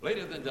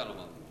Ladies and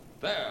gentlemen,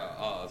 there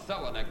are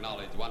seven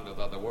acknowledged wonders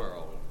of the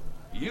world.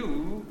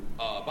 You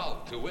are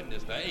about to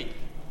witness the eighth.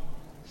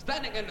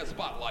 Standing in the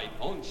spotlight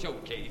on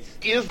Showcase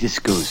is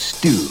Disco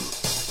Stew.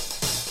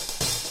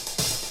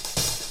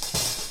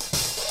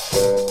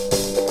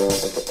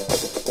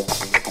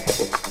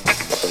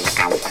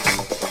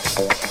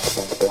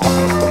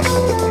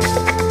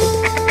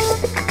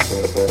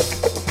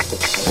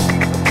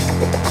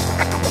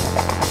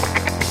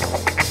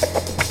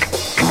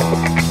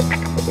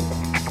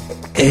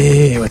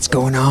 Hey, what's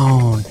going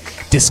on?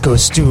 Disco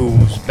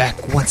Stew's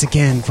back once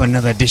again for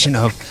another edition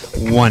of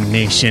One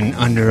Nation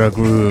Under a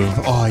Groove.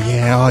 Oh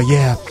yeah, oh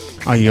yeah.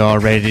 Are you all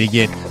ready to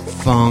get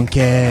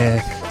funky?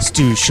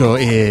 Stew sure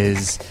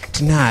is.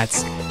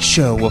 Tonight's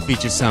show will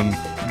feature some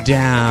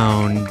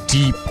down,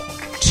 deep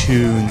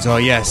tunes. Oh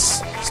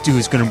yes, Stew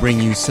is going to bring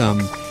you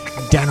some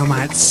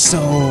dynamite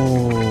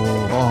soul.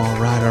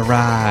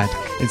 Alright.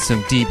 And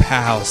some deep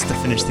house to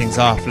finish things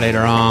off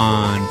later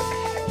on.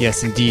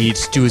 Yes, indeed,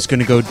 Stu is going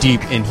to go deep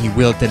and he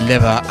will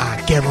deliver,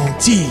 I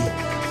guarantee.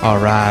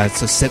 Alright,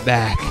 so sit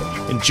back,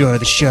 enjoy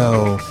the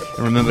show,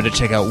 and remember to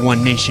check out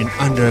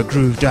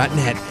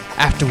onenationunderagroove.net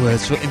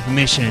afterwards for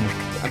information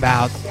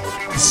about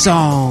the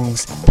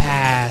songs,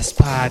 past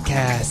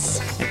podcasts,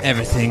 and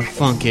everything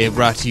funky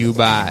brought to you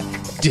by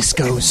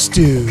Disco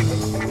Stew.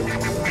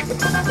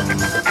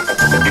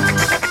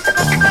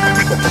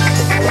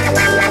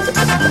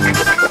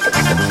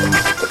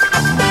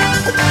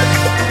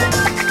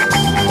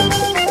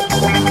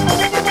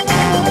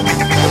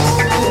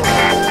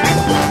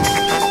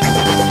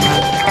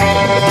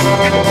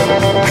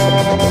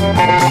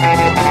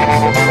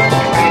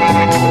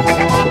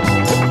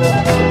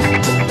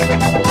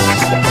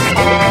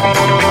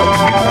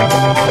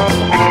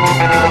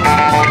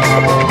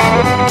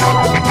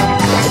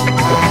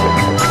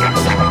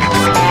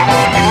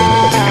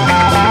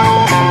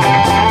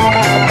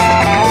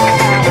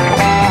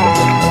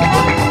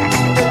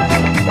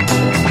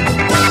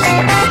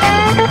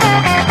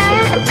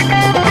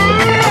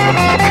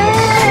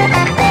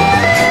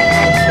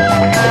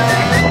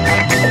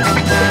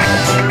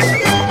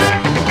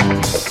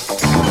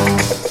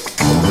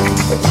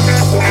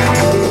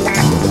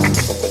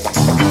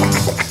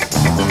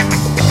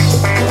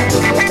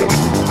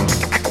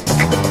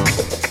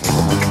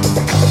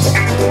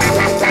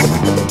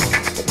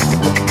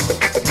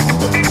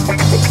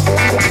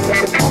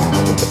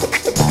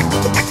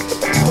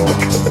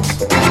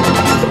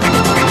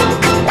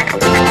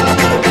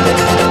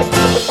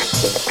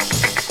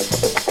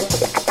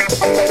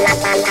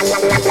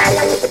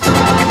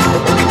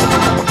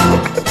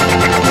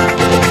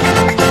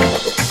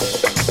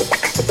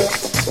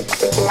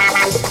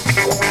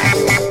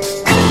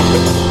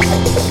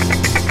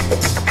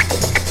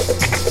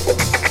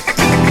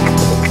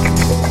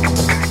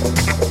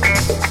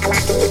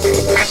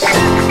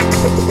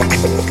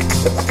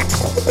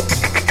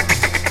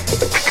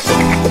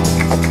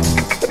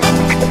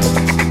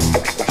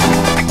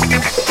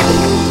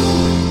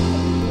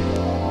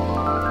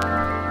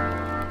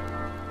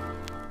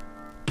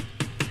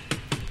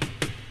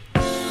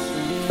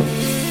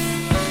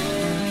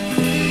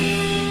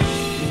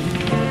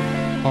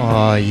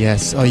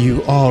 Yes, are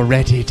you all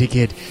ready to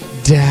get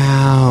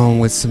down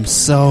with some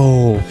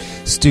soul?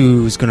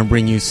 Stu's gonna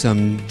bring you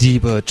some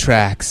deeper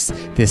tracks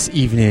this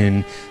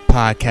evening,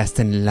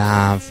 podcasting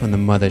live from the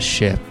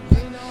mothership.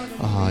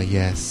 Oh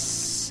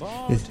yes.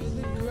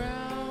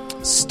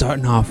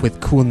 Starting off with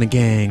Kool the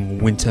Gang,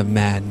 Winter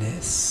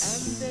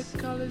Madness. And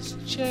their colors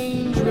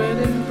change red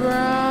and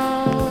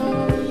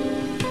brown.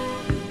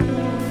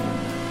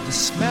 The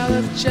smell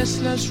of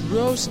chestnuts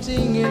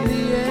roasting in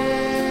the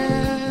air.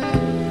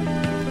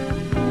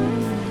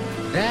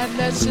 That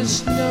lets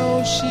us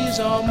know she's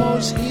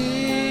almost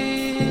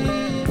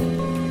here.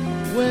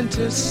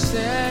 Winter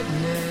sadness.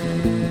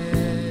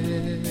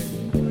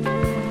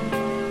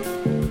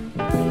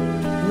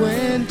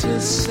 Winter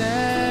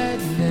sadness.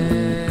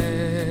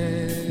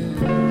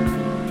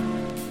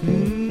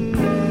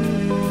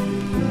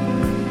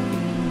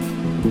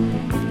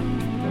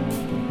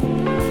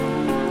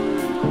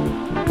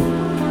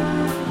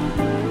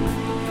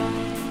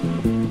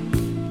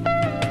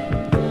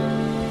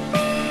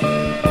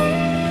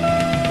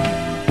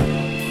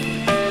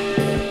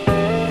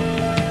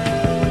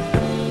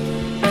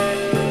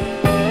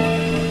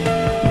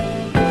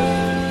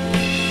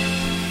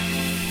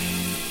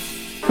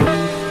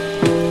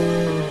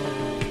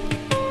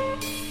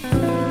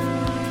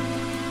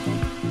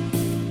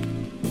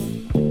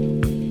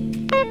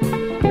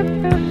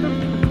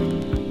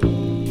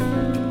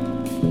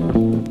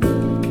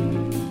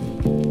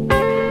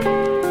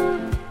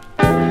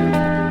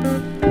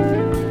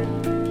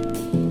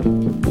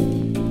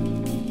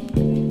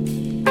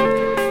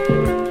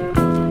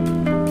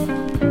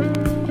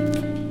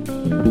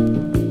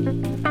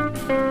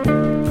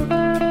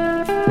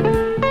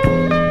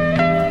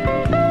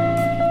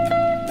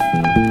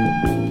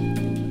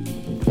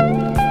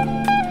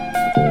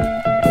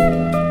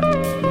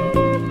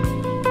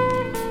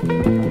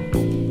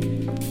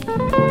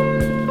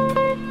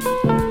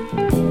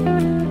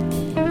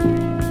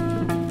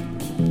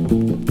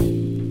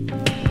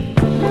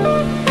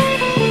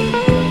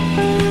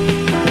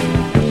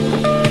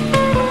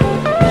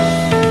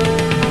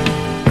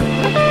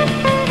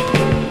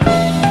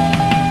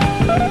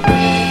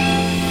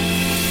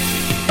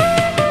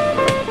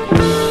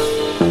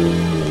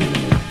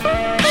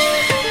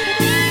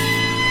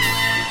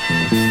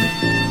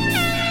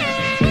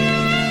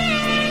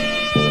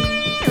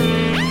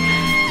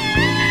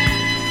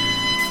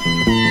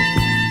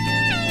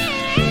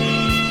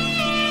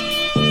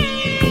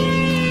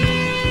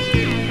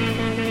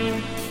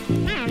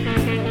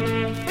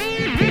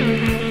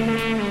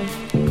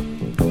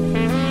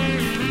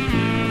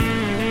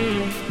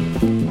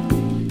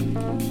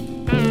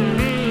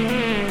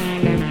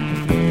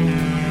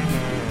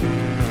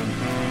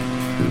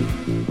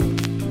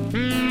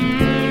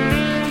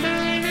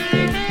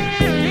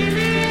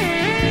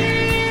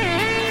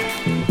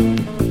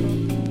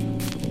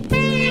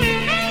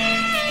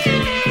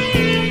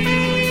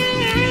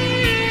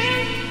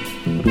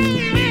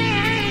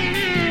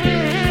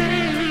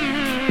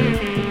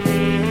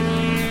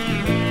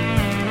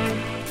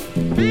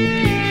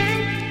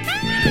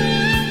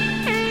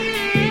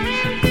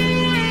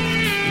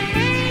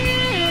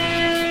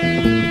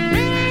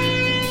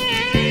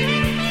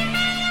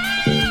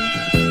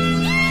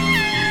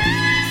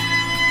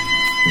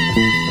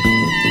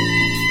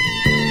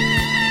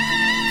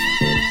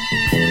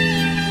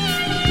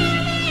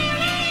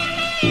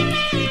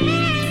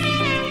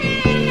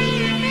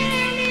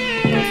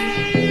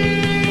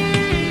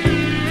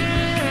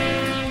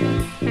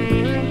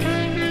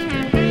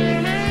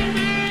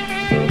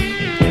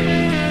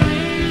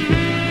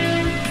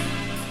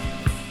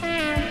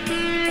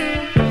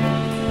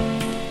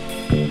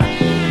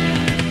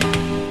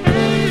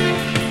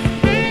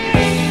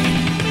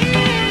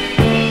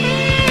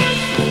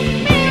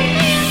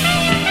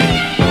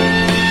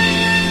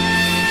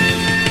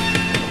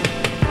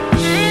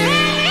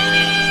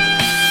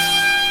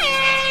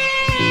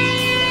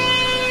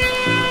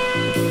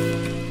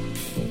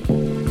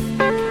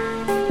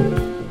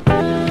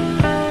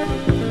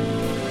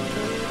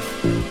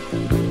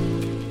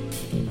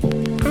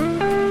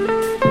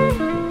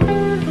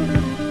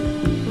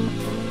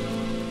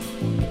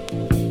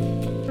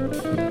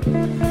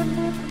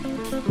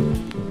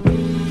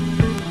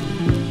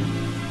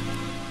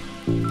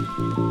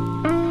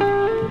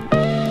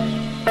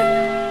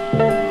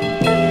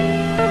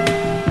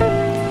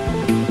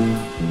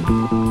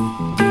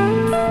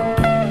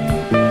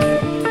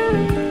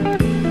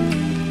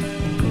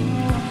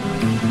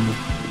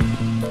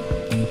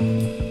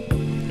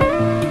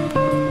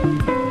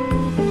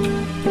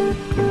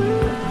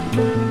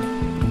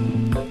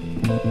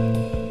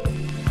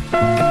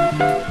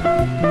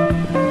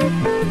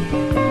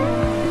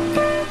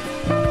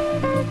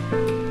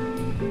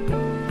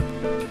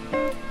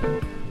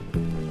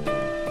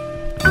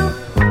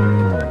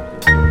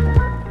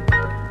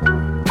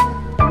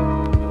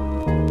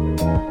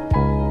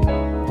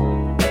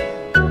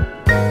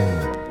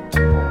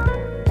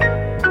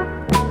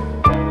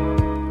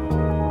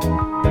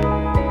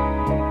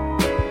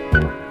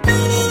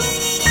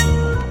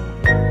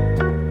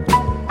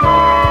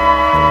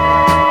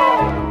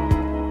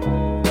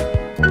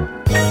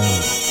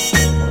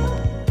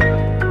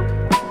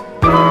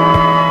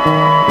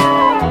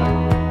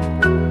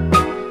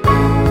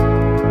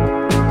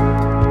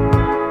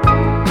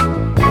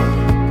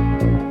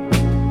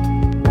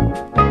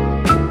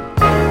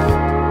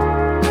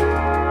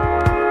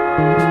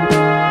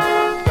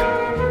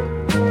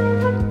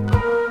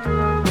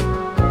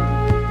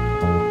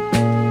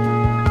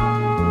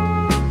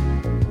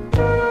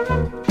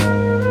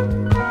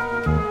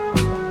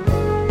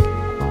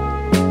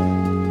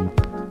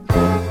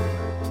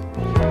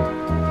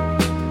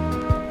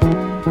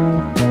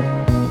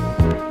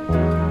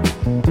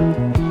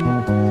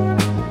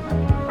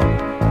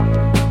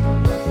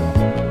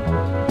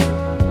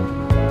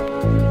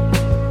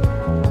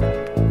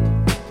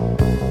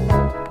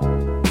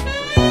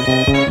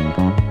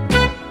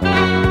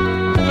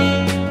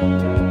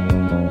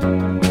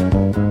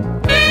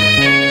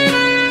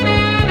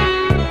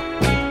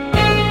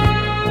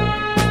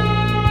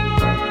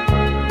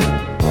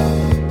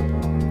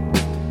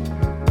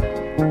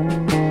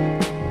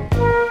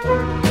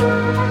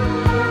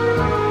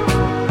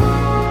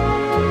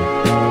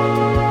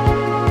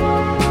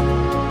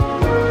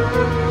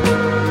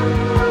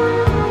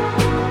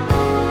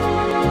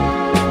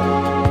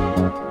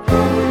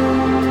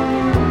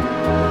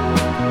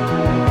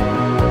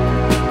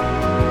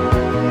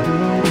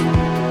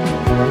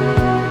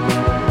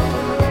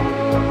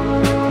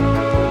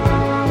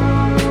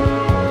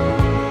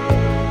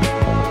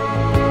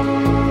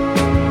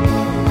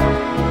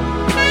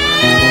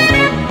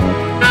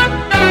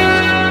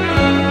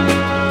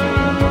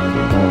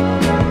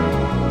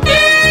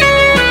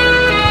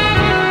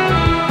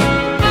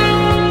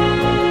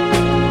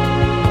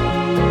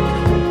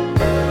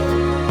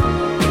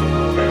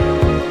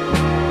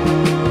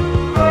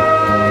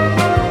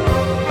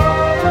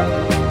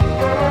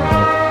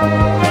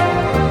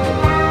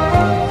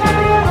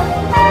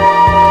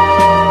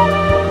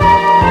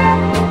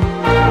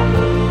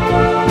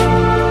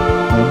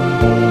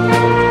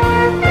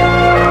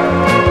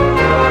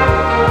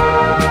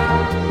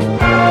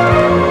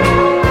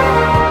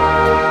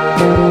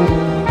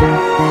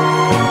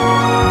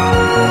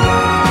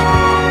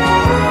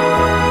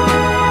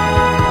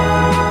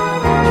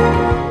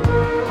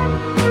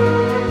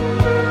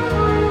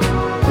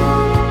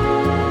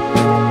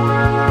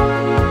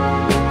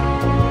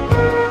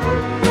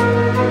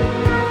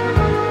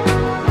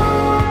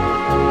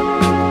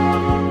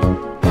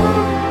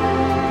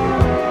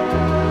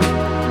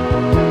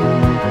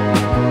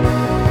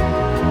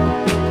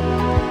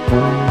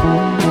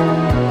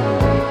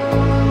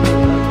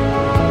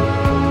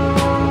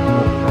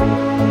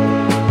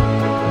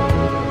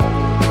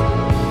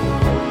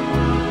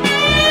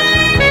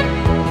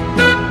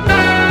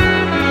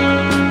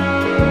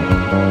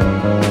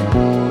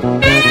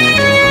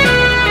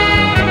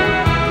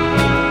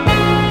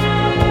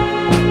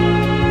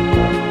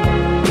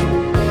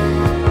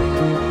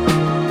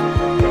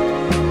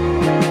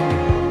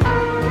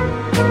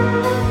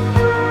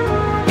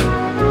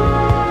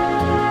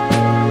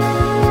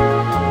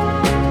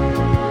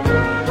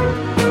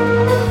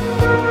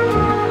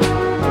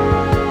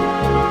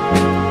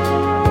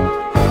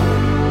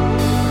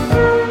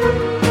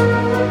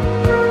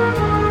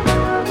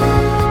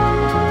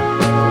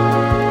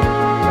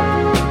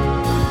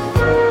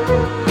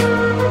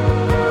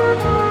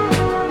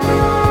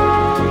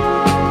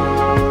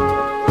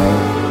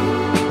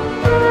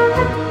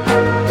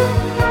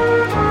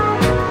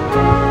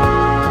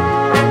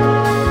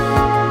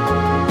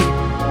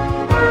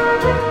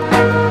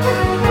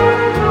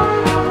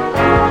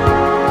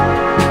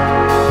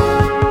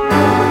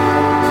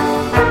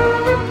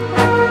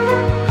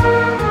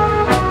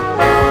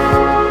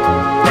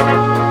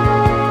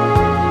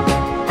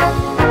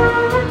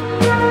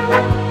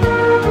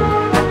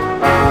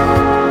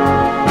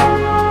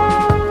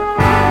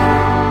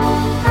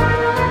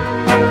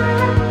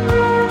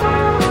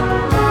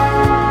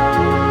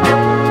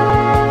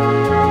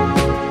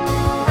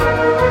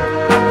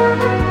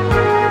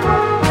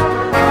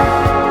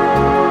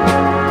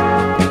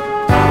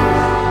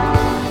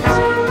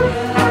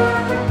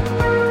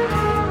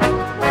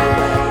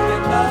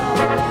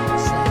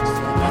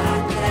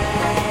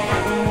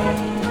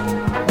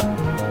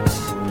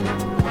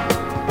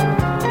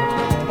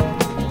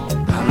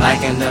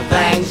 liking the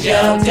things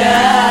you do,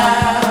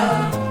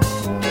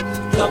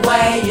 the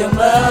way you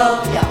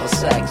move your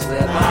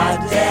sexy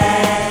body.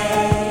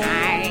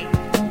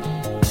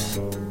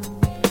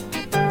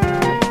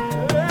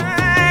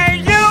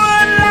 You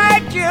would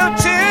like you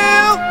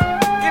too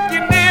if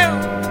you knew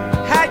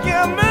how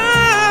you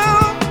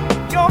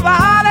move your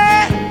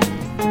body.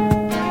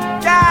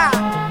 Yeah.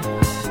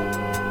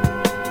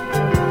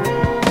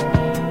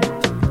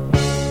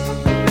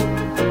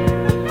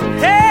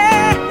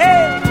 Hey,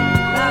 hey.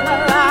 La la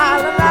la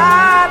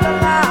la la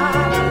la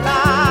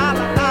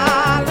la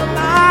la la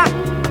la.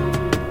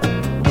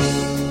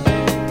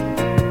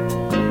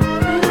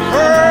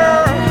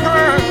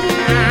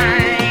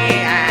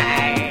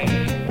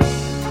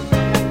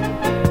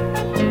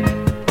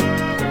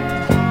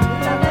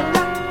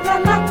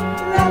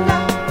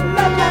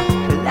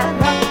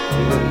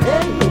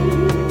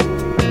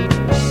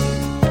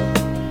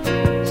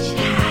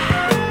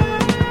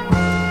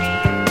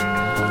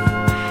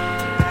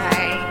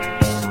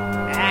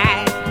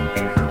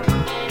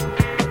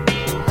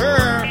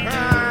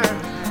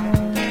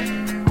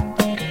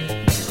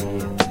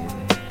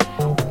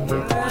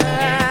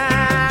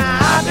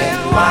 I've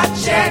been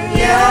watching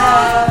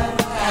you,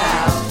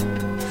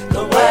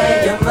 The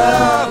way you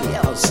move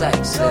your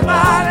sexy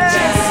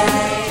body.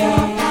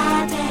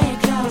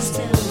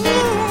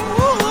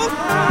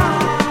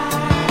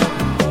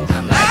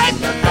 I'm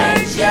liking the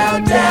things you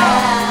do,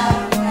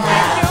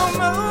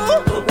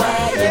 the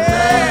way you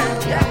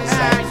move your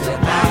sexy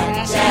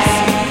body.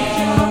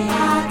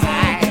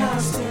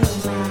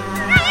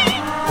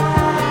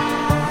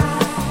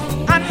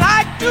 I'd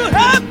like to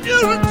help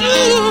you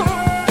do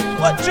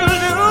what you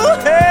do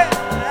hey,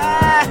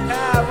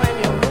 when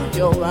you move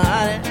your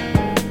body.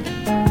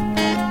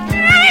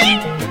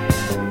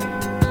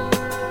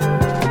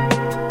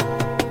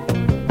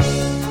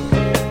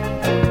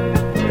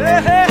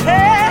 Hey, hey,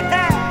 hey,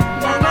 hey.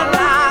 La, la,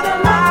 la, la,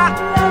 la,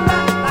 la,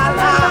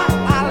 la,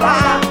 la,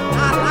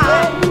 la, la.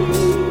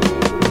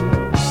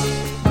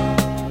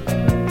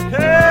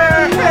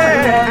 Hey,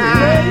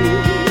 hey,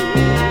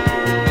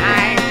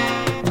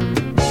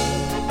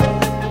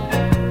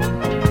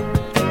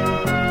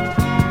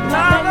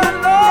 La la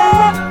la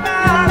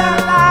la la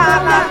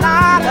la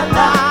la la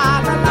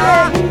la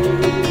la.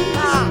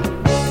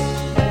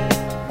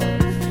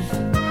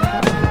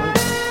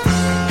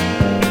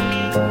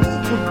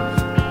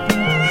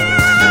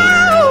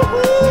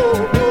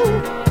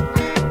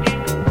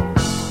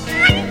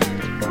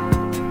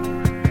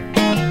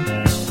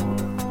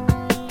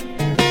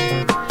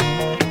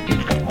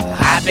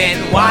 I've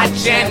been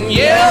watching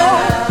you,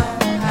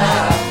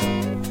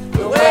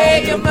 the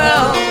way you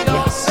move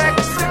your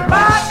sexy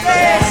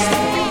body,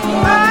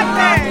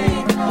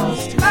 body,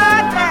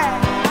 body.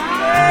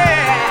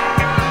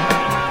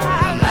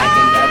 I'm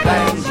liking the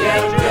things you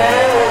do,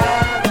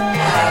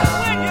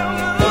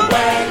 the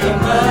way you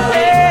move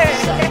your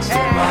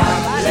sexy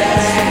body.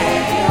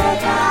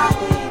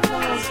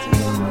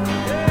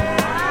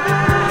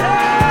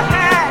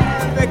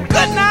 They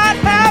could not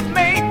have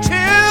made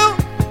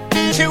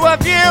two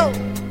of you.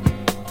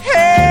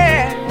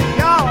 Hey,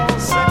 your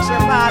sexy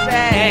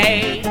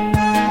body.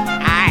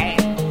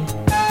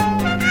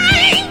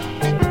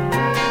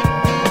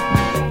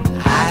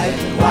 I've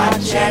been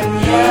watching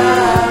you,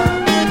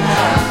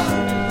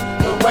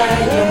 the way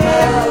you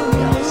move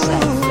your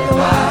sexy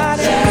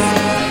body.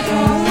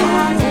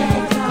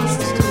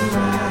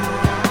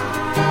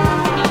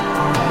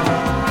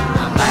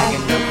 I'm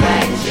liking the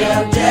things you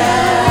do,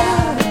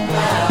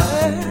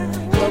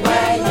 the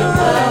way you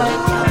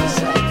move your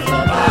sexy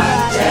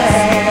body.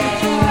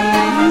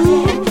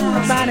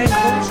 Body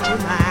close to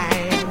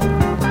mine.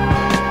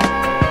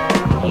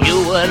 You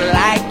would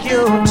like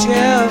you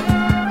too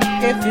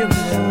if you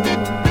knew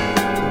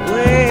the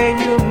way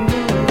you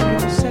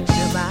move your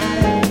sexy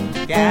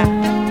body. Yeah.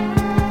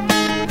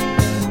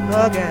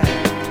 Okay.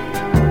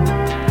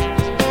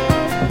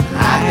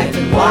 I've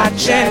been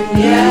watching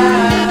you,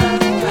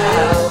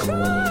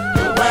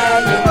 the way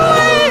you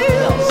move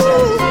your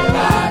sexy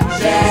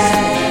body.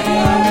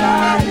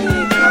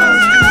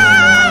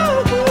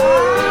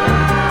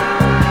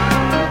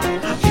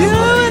 You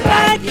would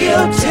like you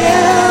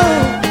too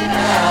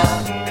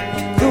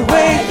the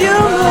way you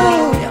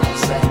move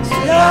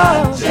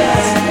Your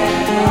sexy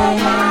your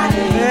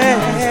body.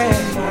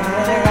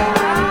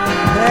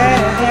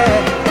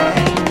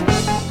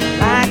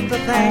 Like the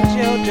things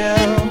you do,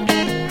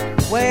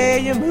 way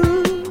you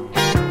move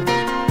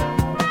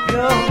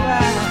your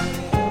body.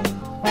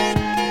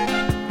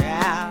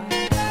 Yeah.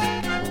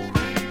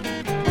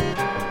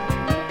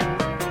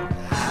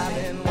 I've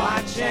been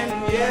watching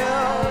you.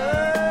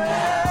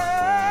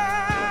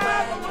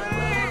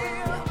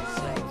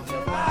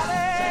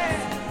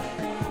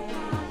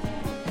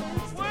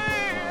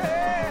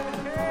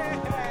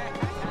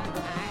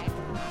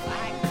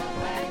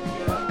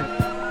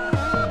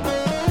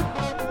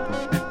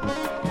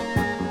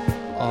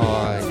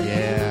 Oh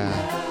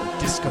yeah,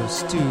 Disco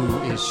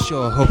Stew is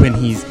sure hoping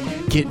he's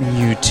getting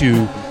you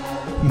to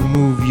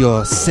move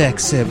your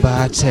sexy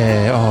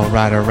body. All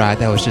right,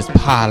 that was just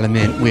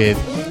Parliament with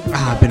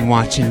I've been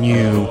watching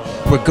you.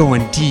 We're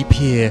going deep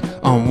here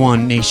on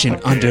One Nation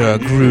Under a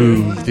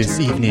Groove this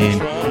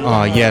evening.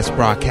 Oh, yes,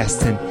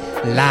 broadcasting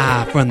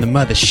live from the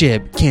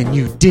mothership. Can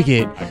you dig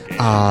it?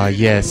 Ah,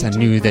 yes, I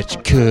knew that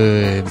you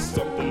could.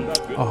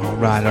 All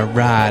right.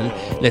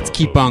 Let's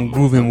keep on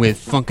grooving with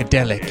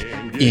Funkadelic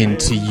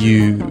Into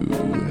You.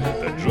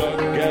 The drug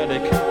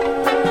addict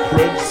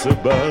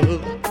principle.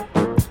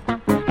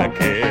 I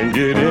can't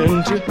get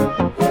into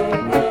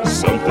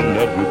something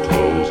that would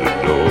close the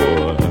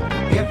door.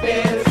 If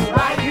it's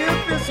right,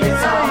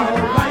 it's all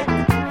right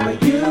for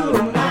you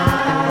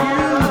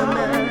now.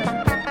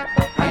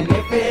 And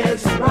if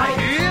it's right,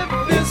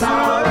 it's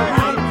all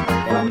right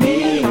for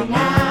me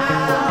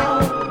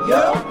now.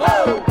 Yo,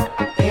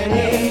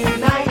 any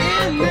night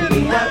can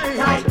be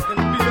uptight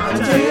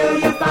until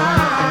you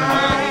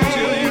find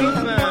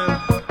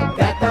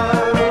that the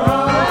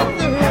wrong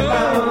and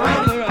the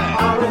right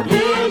are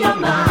within your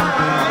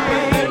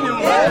mind.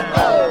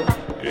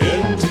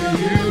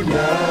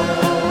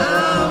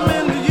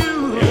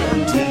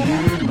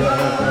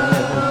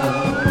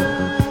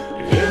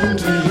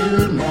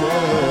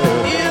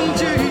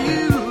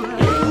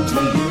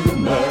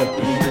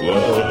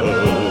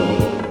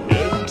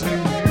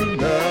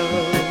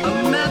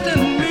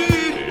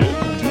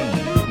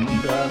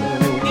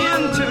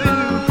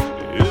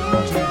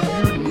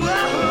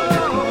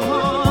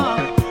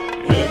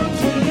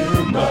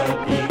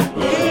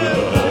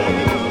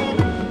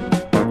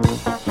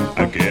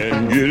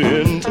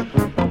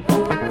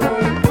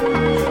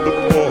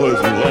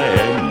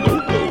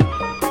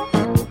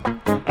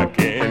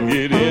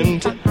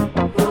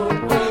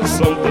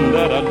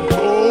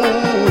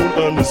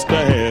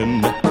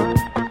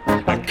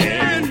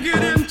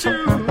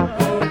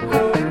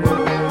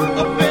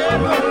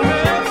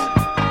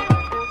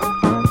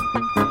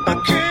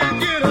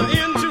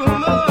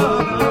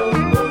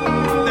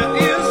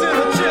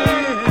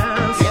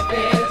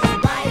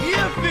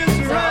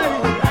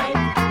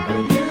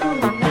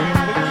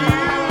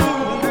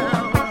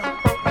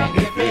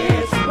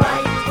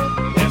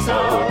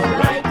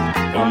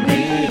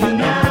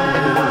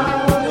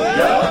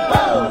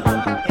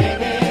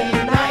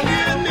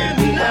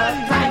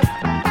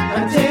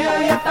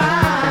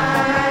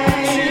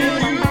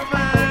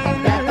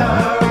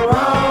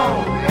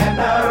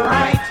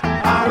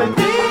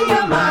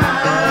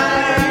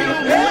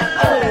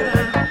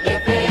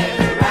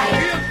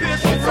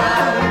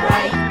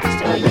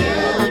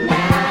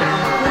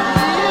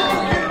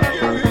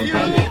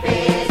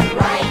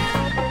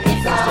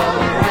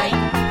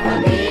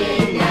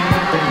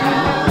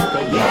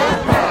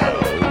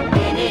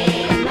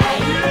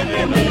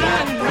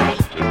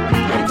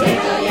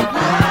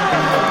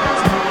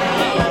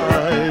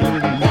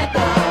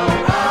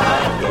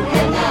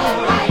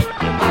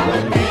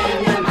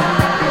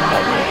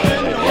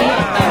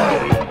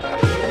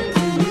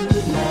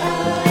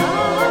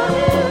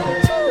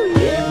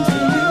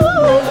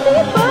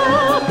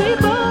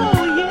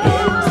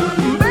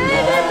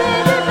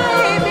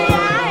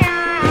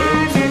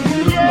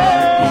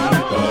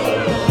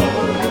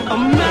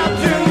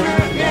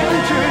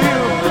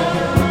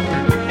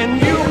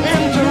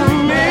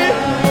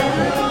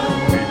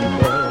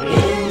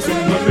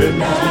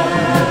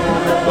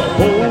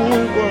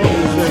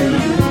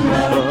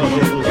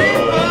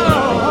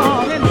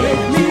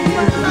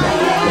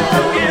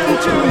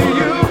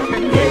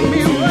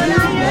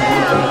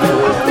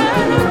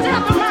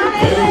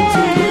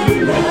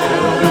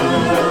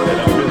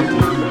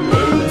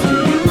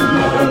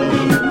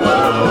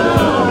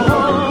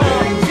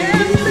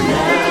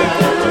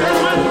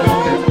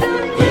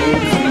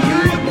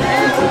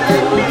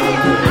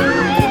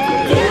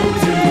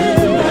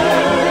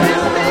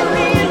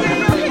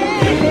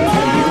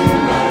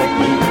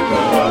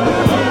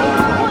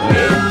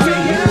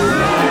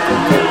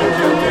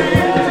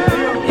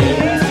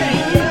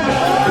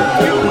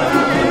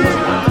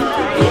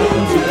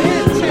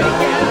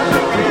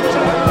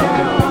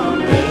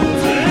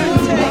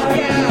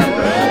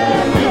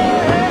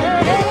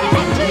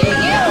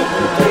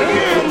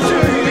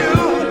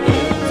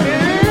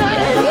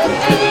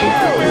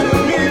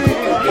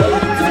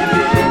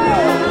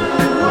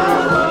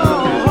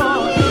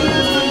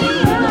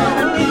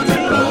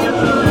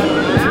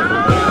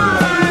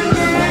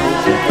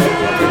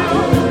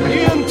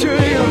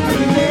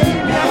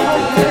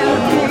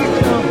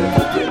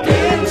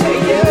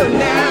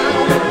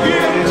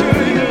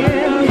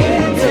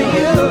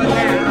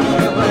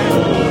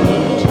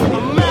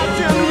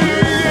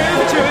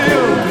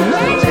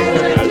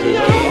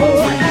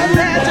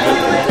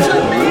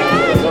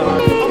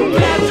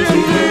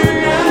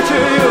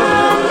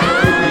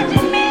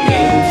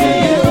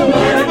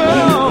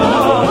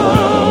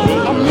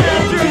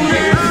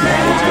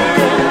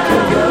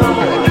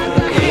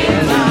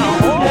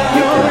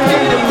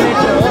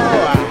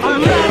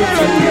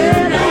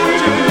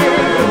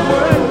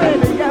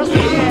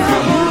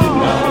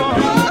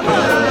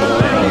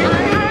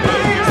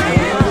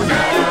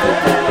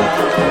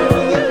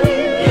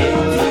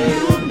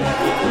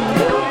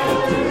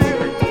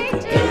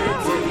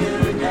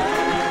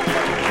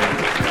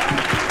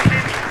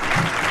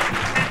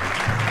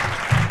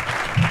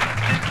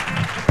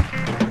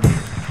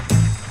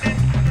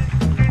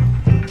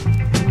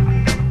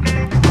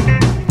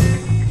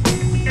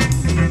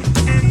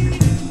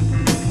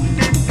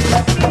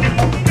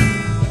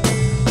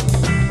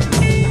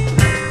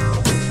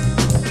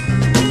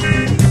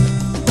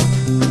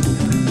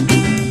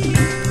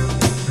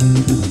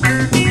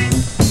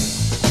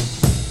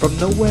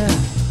 nowhere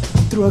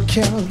through a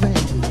caravan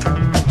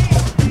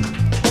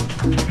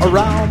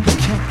around the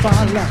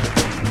campfire light.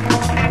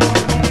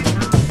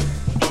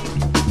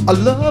 A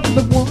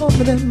lovely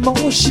woman in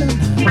motion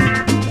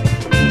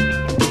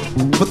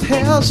with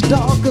hair's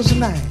dark as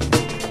night.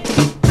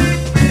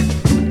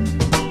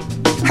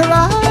 Her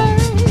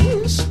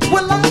eyes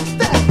were like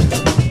that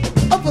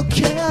of a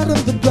cat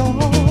in the dark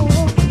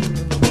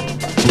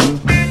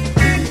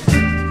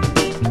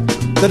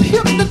that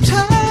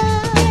hypnotized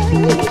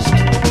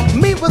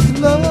me with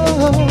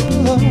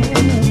love.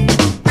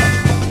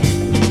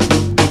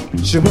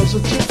 She was a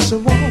gypsy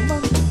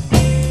woman.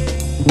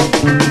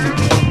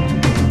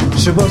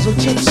 She was a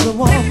gypsy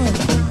woman.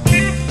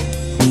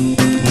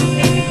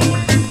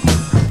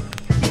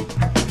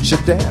 She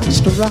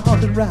danced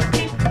around and round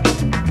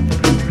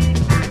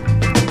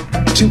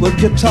to a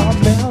guitar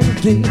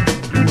melody.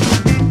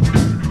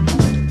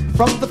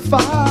 From the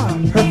fire,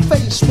 her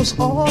face was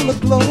all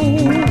aglow.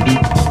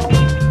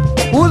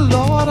 Oh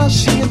Lord, how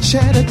she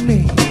enchanted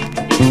me.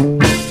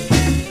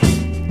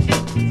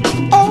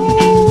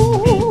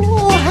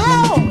 Oh,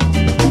 how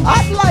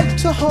I'd like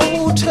to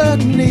hold her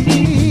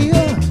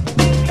near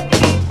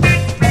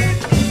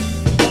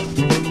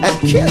and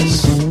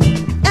kiss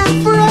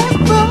and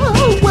forever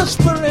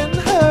whisper in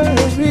her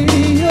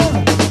ear.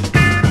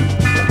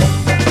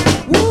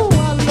 Ooh, I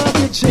love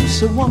you,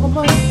 gypsy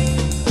woman.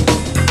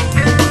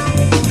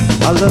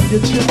 I love you,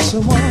 gypsy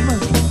woman.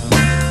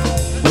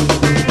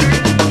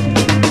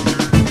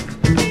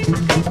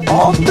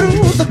 All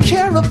through the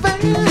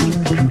caravan,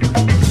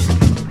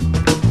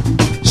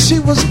 she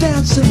was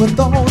dancing with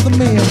all the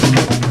men,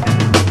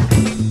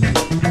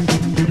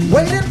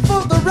 waiting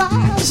for the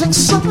rising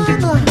sun.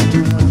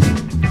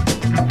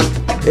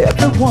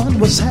 Everyone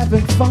was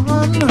having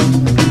fun.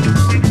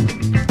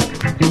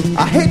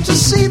 I hate to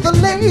see the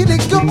lady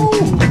go,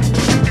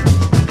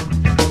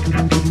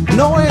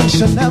 knowing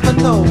she'll never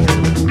know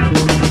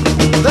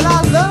that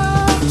I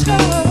loved her.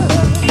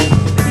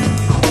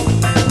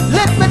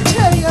 Let me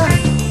tell you,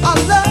 I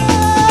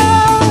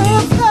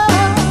love her.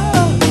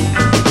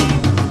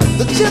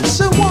 The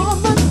gypsy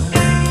woman.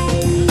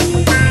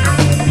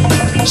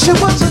 She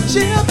was a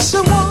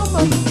gypsy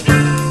woman.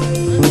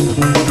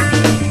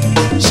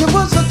 She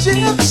was a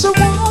gypsy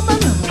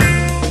woman.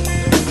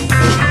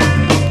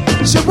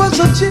 She was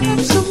a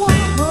gypsy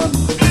woman.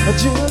 A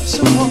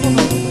gypsy woman.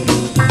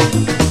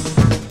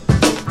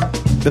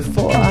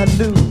 Before I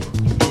knew,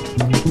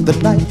 the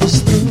night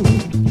was through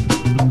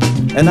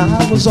and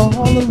I was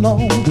all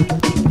alone.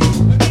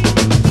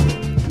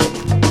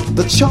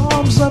 The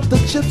charms of the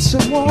gypsy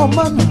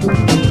woman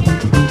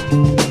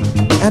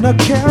and her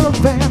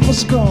caravan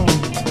was gone.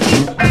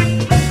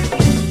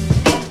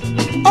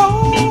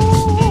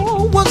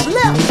 All was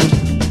left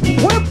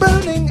were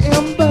burning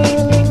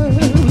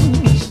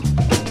embers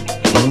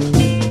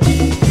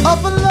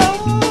of a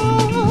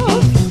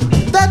love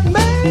that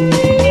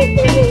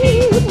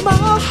made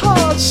my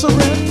heart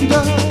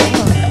surrender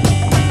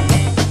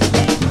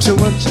to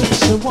a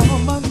gypsy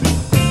woman.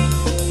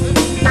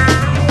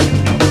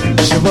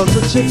 She was a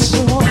gypsy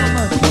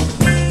woman.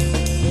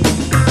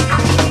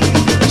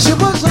 She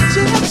was a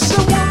gypsy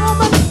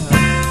woman.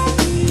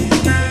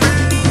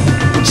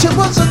 She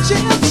was a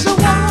gypsy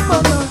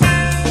woman.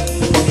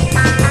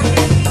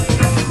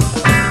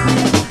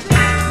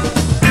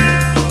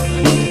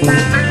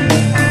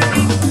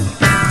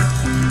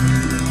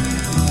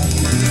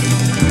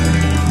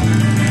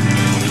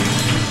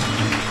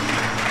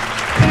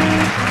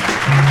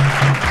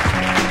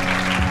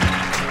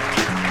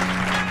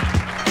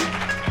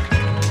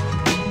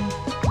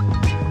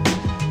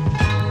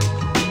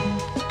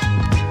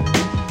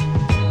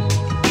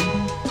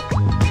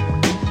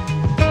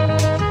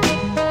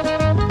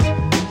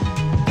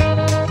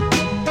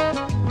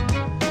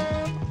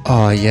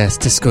 Oh yes,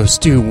 Disco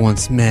Stu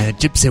once met a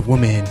gypsy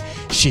woman.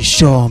 She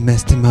sure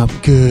messed him up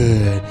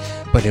good,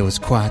 but it was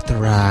quite the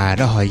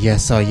ride. Oh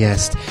yes,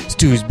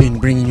 Stu's been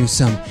bringing you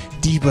some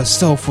diva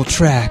soulful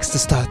tracks to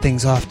start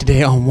things off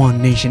today on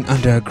One Nation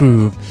Under a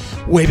Groove.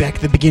 Way back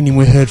at the beginning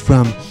we heard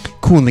from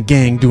Kool the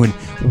Gang doing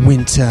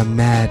Winter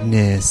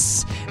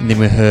Madness, and then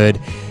we heard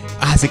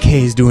Isaac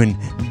Hayes doing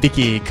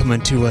Vykkii,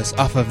 coming to us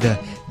off of the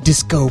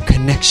Disco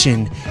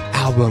Connection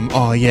album.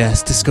 Oh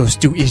yes, Disco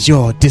Stu is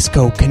your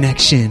disco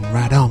connection.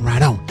 Right on,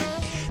 right on.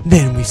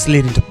 Then we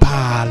slid into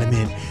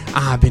Parliament.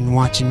 I've been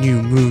watching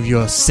you move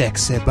your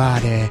sexy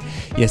body.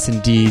 Yes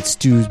indeed,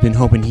 Stu's been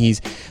hoping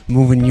he's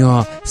moving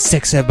your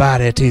sexy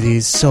body to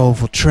these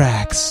soulful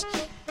tracks.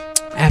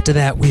 After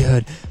that we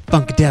heard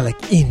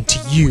Funkadelic, Into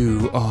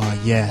You. Oh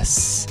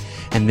yes.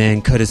 And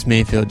then Curtis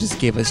Mayfield just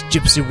gave us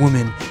Gypsy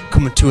Woman,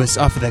 coming to us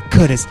off of the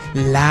Curtis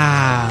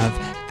Live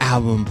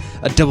album,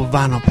 a double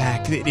vinyl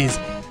pack that is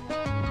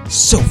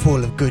so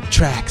full of good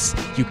tracks.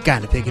 You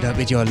gotta pick it up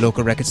at your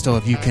local record store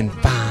if you can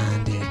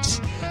find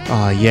it.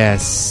 Oh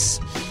yes.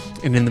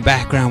 And in the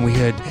background we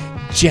heard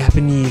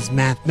Japanese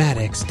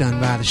mathematics done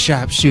by the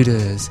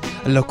Sharpshooters,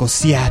 a local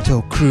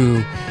Seattle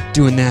crew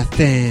doing their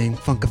thing,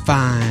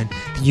 funkifying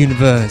the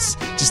universe,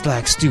 just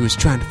like Stu is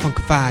trying to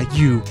funkify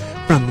you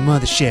from the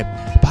mothership.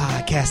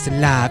 Podcasting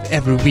live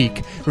every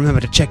week.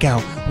 Remember to check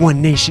out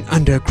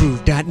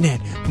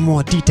onenationundergroove.net for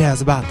more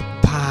details about the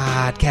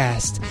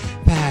podcast,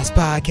 past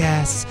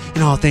podcasts,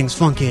 and all things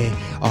funky.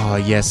 Oh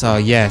yes,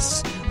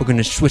 we're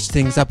gonna switch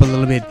things up a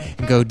little bit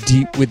and go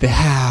deep with the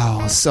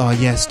house. Oh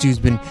yes, Stu's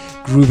been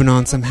grooving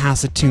on some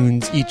house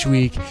tunes each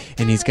week,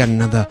 and he's got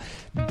another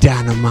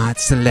dynamite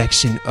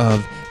selection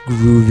of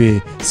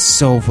groovy,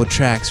 soulful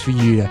tracks for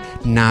you to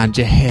nod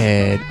your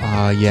head.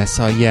 Oh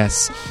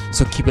yes,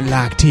 so keep it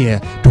locked here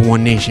to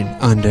One Nation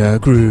Under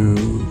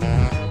Groove.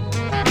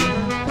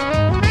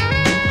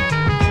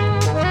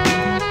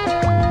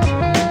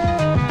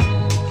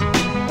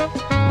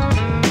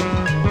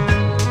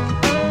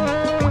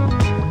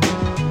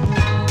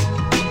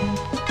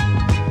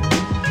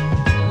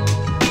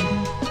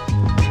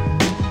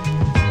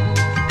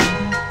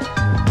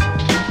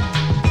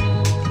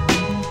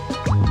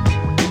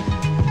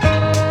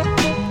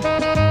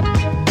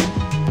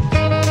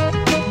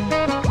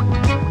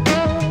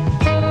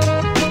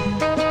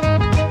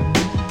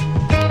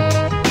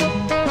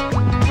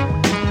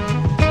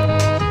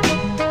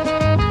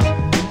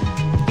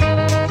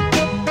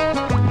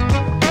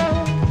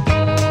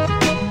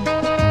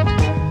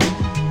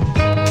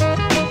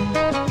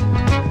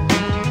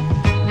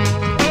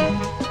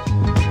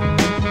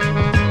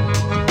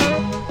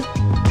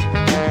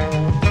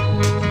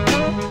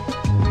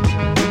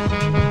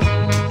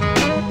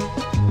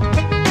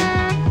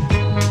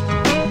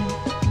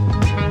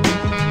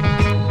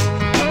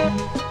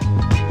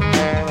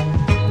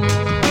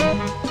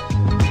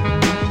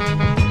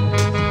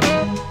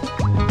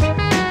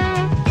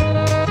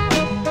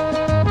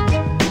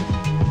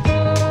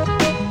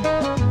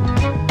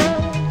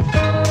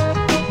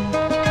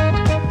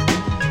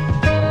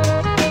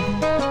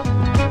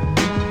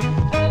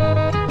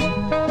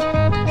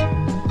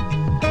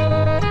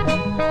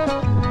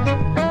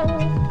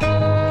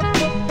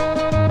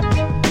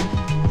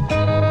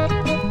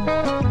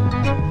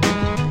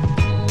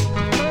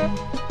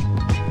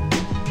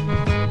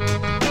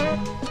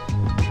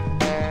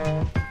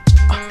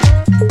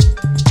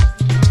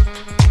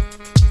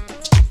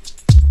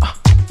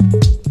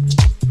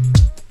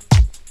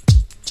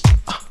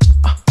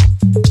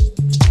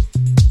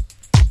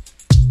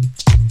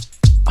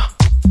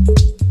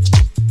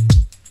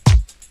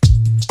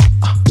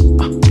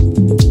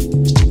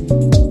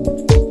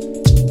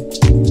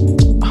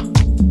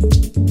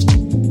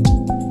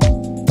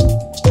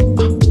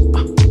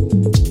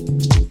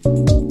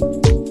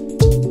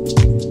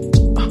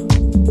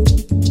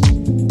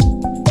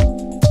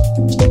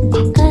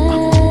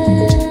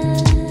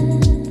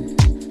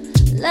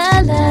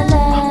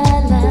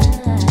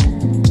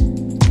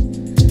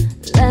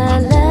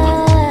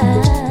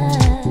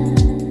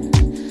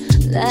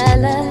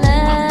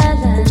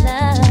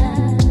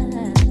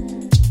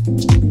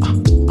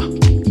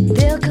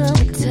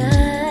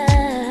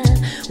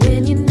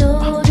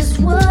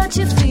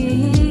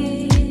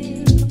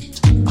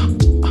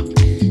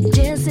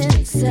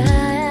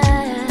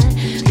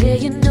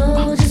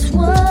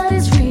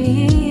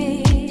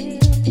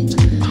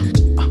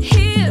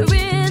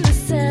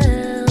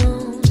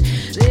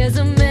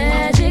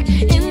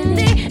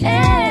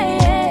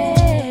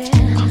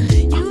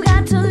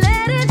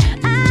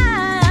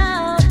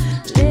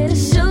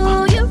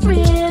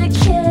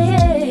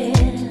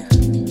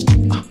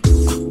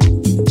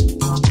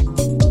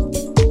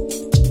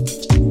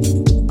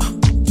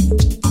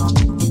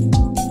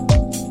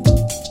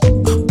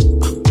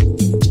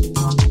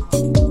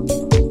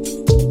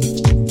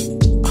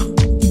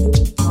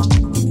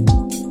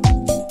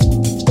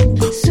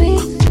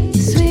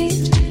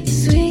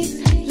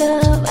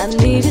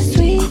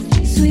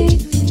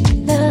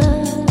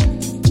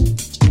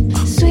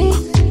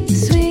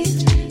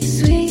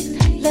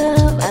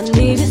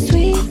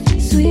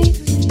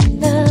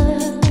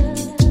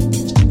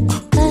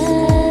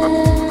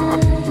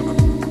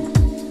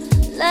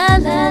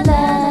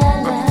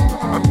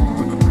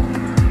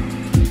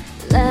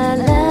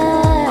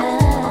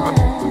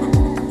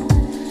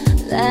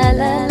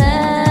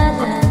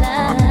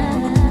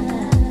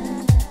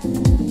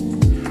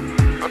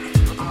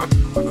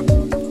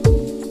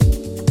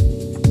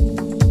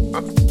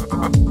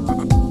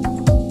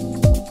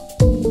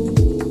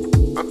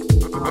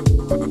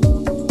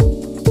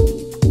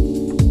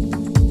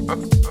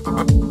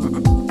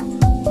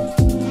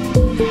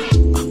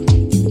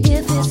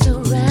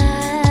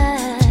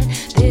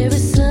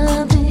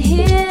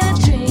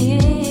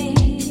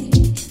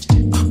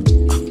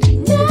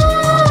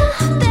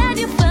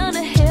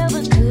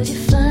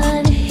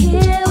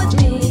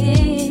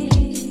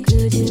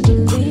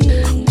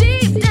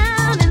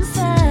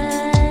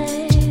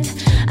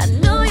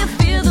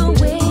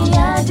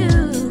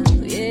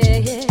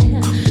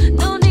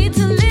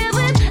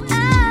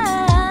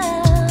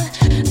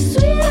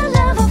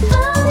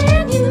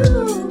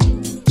 You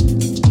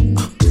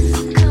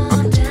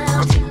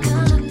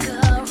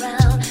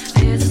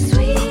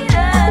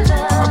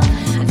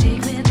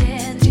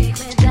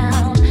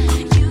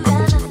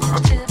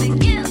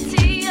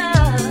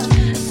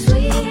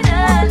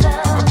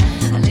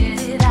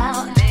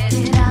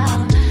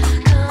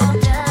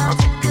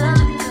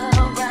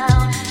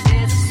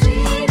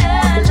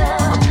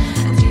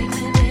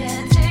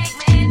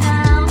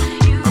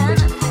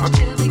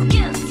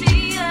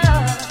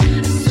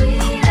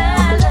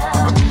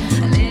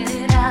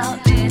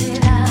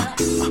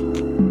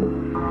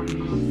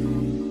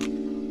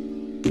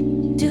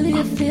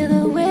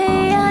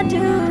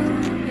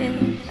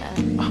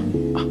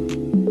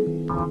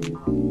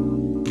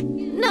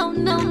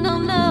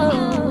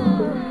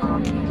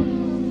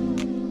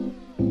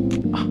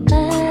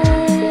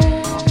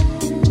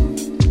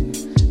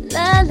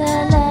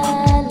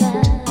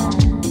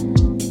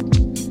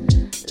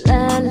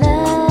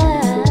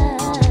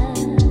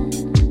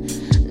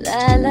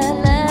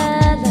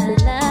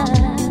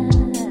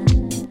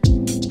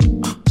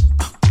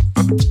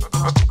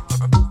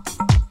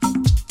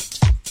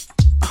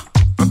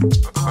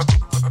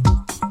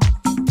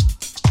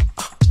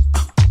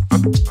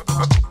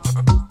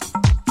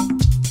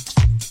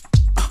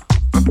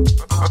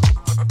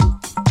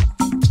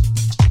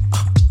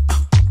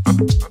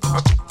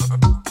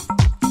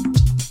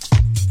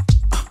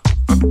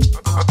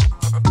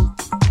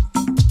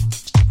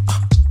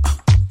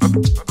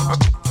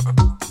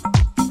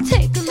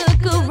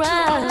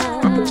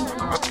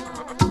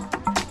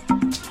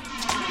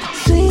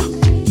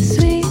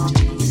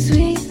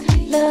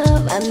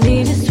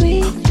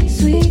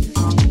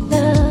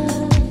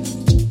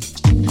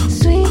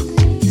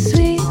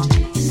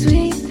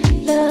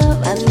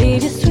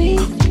Sweet,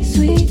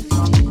 sweet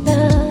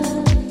love.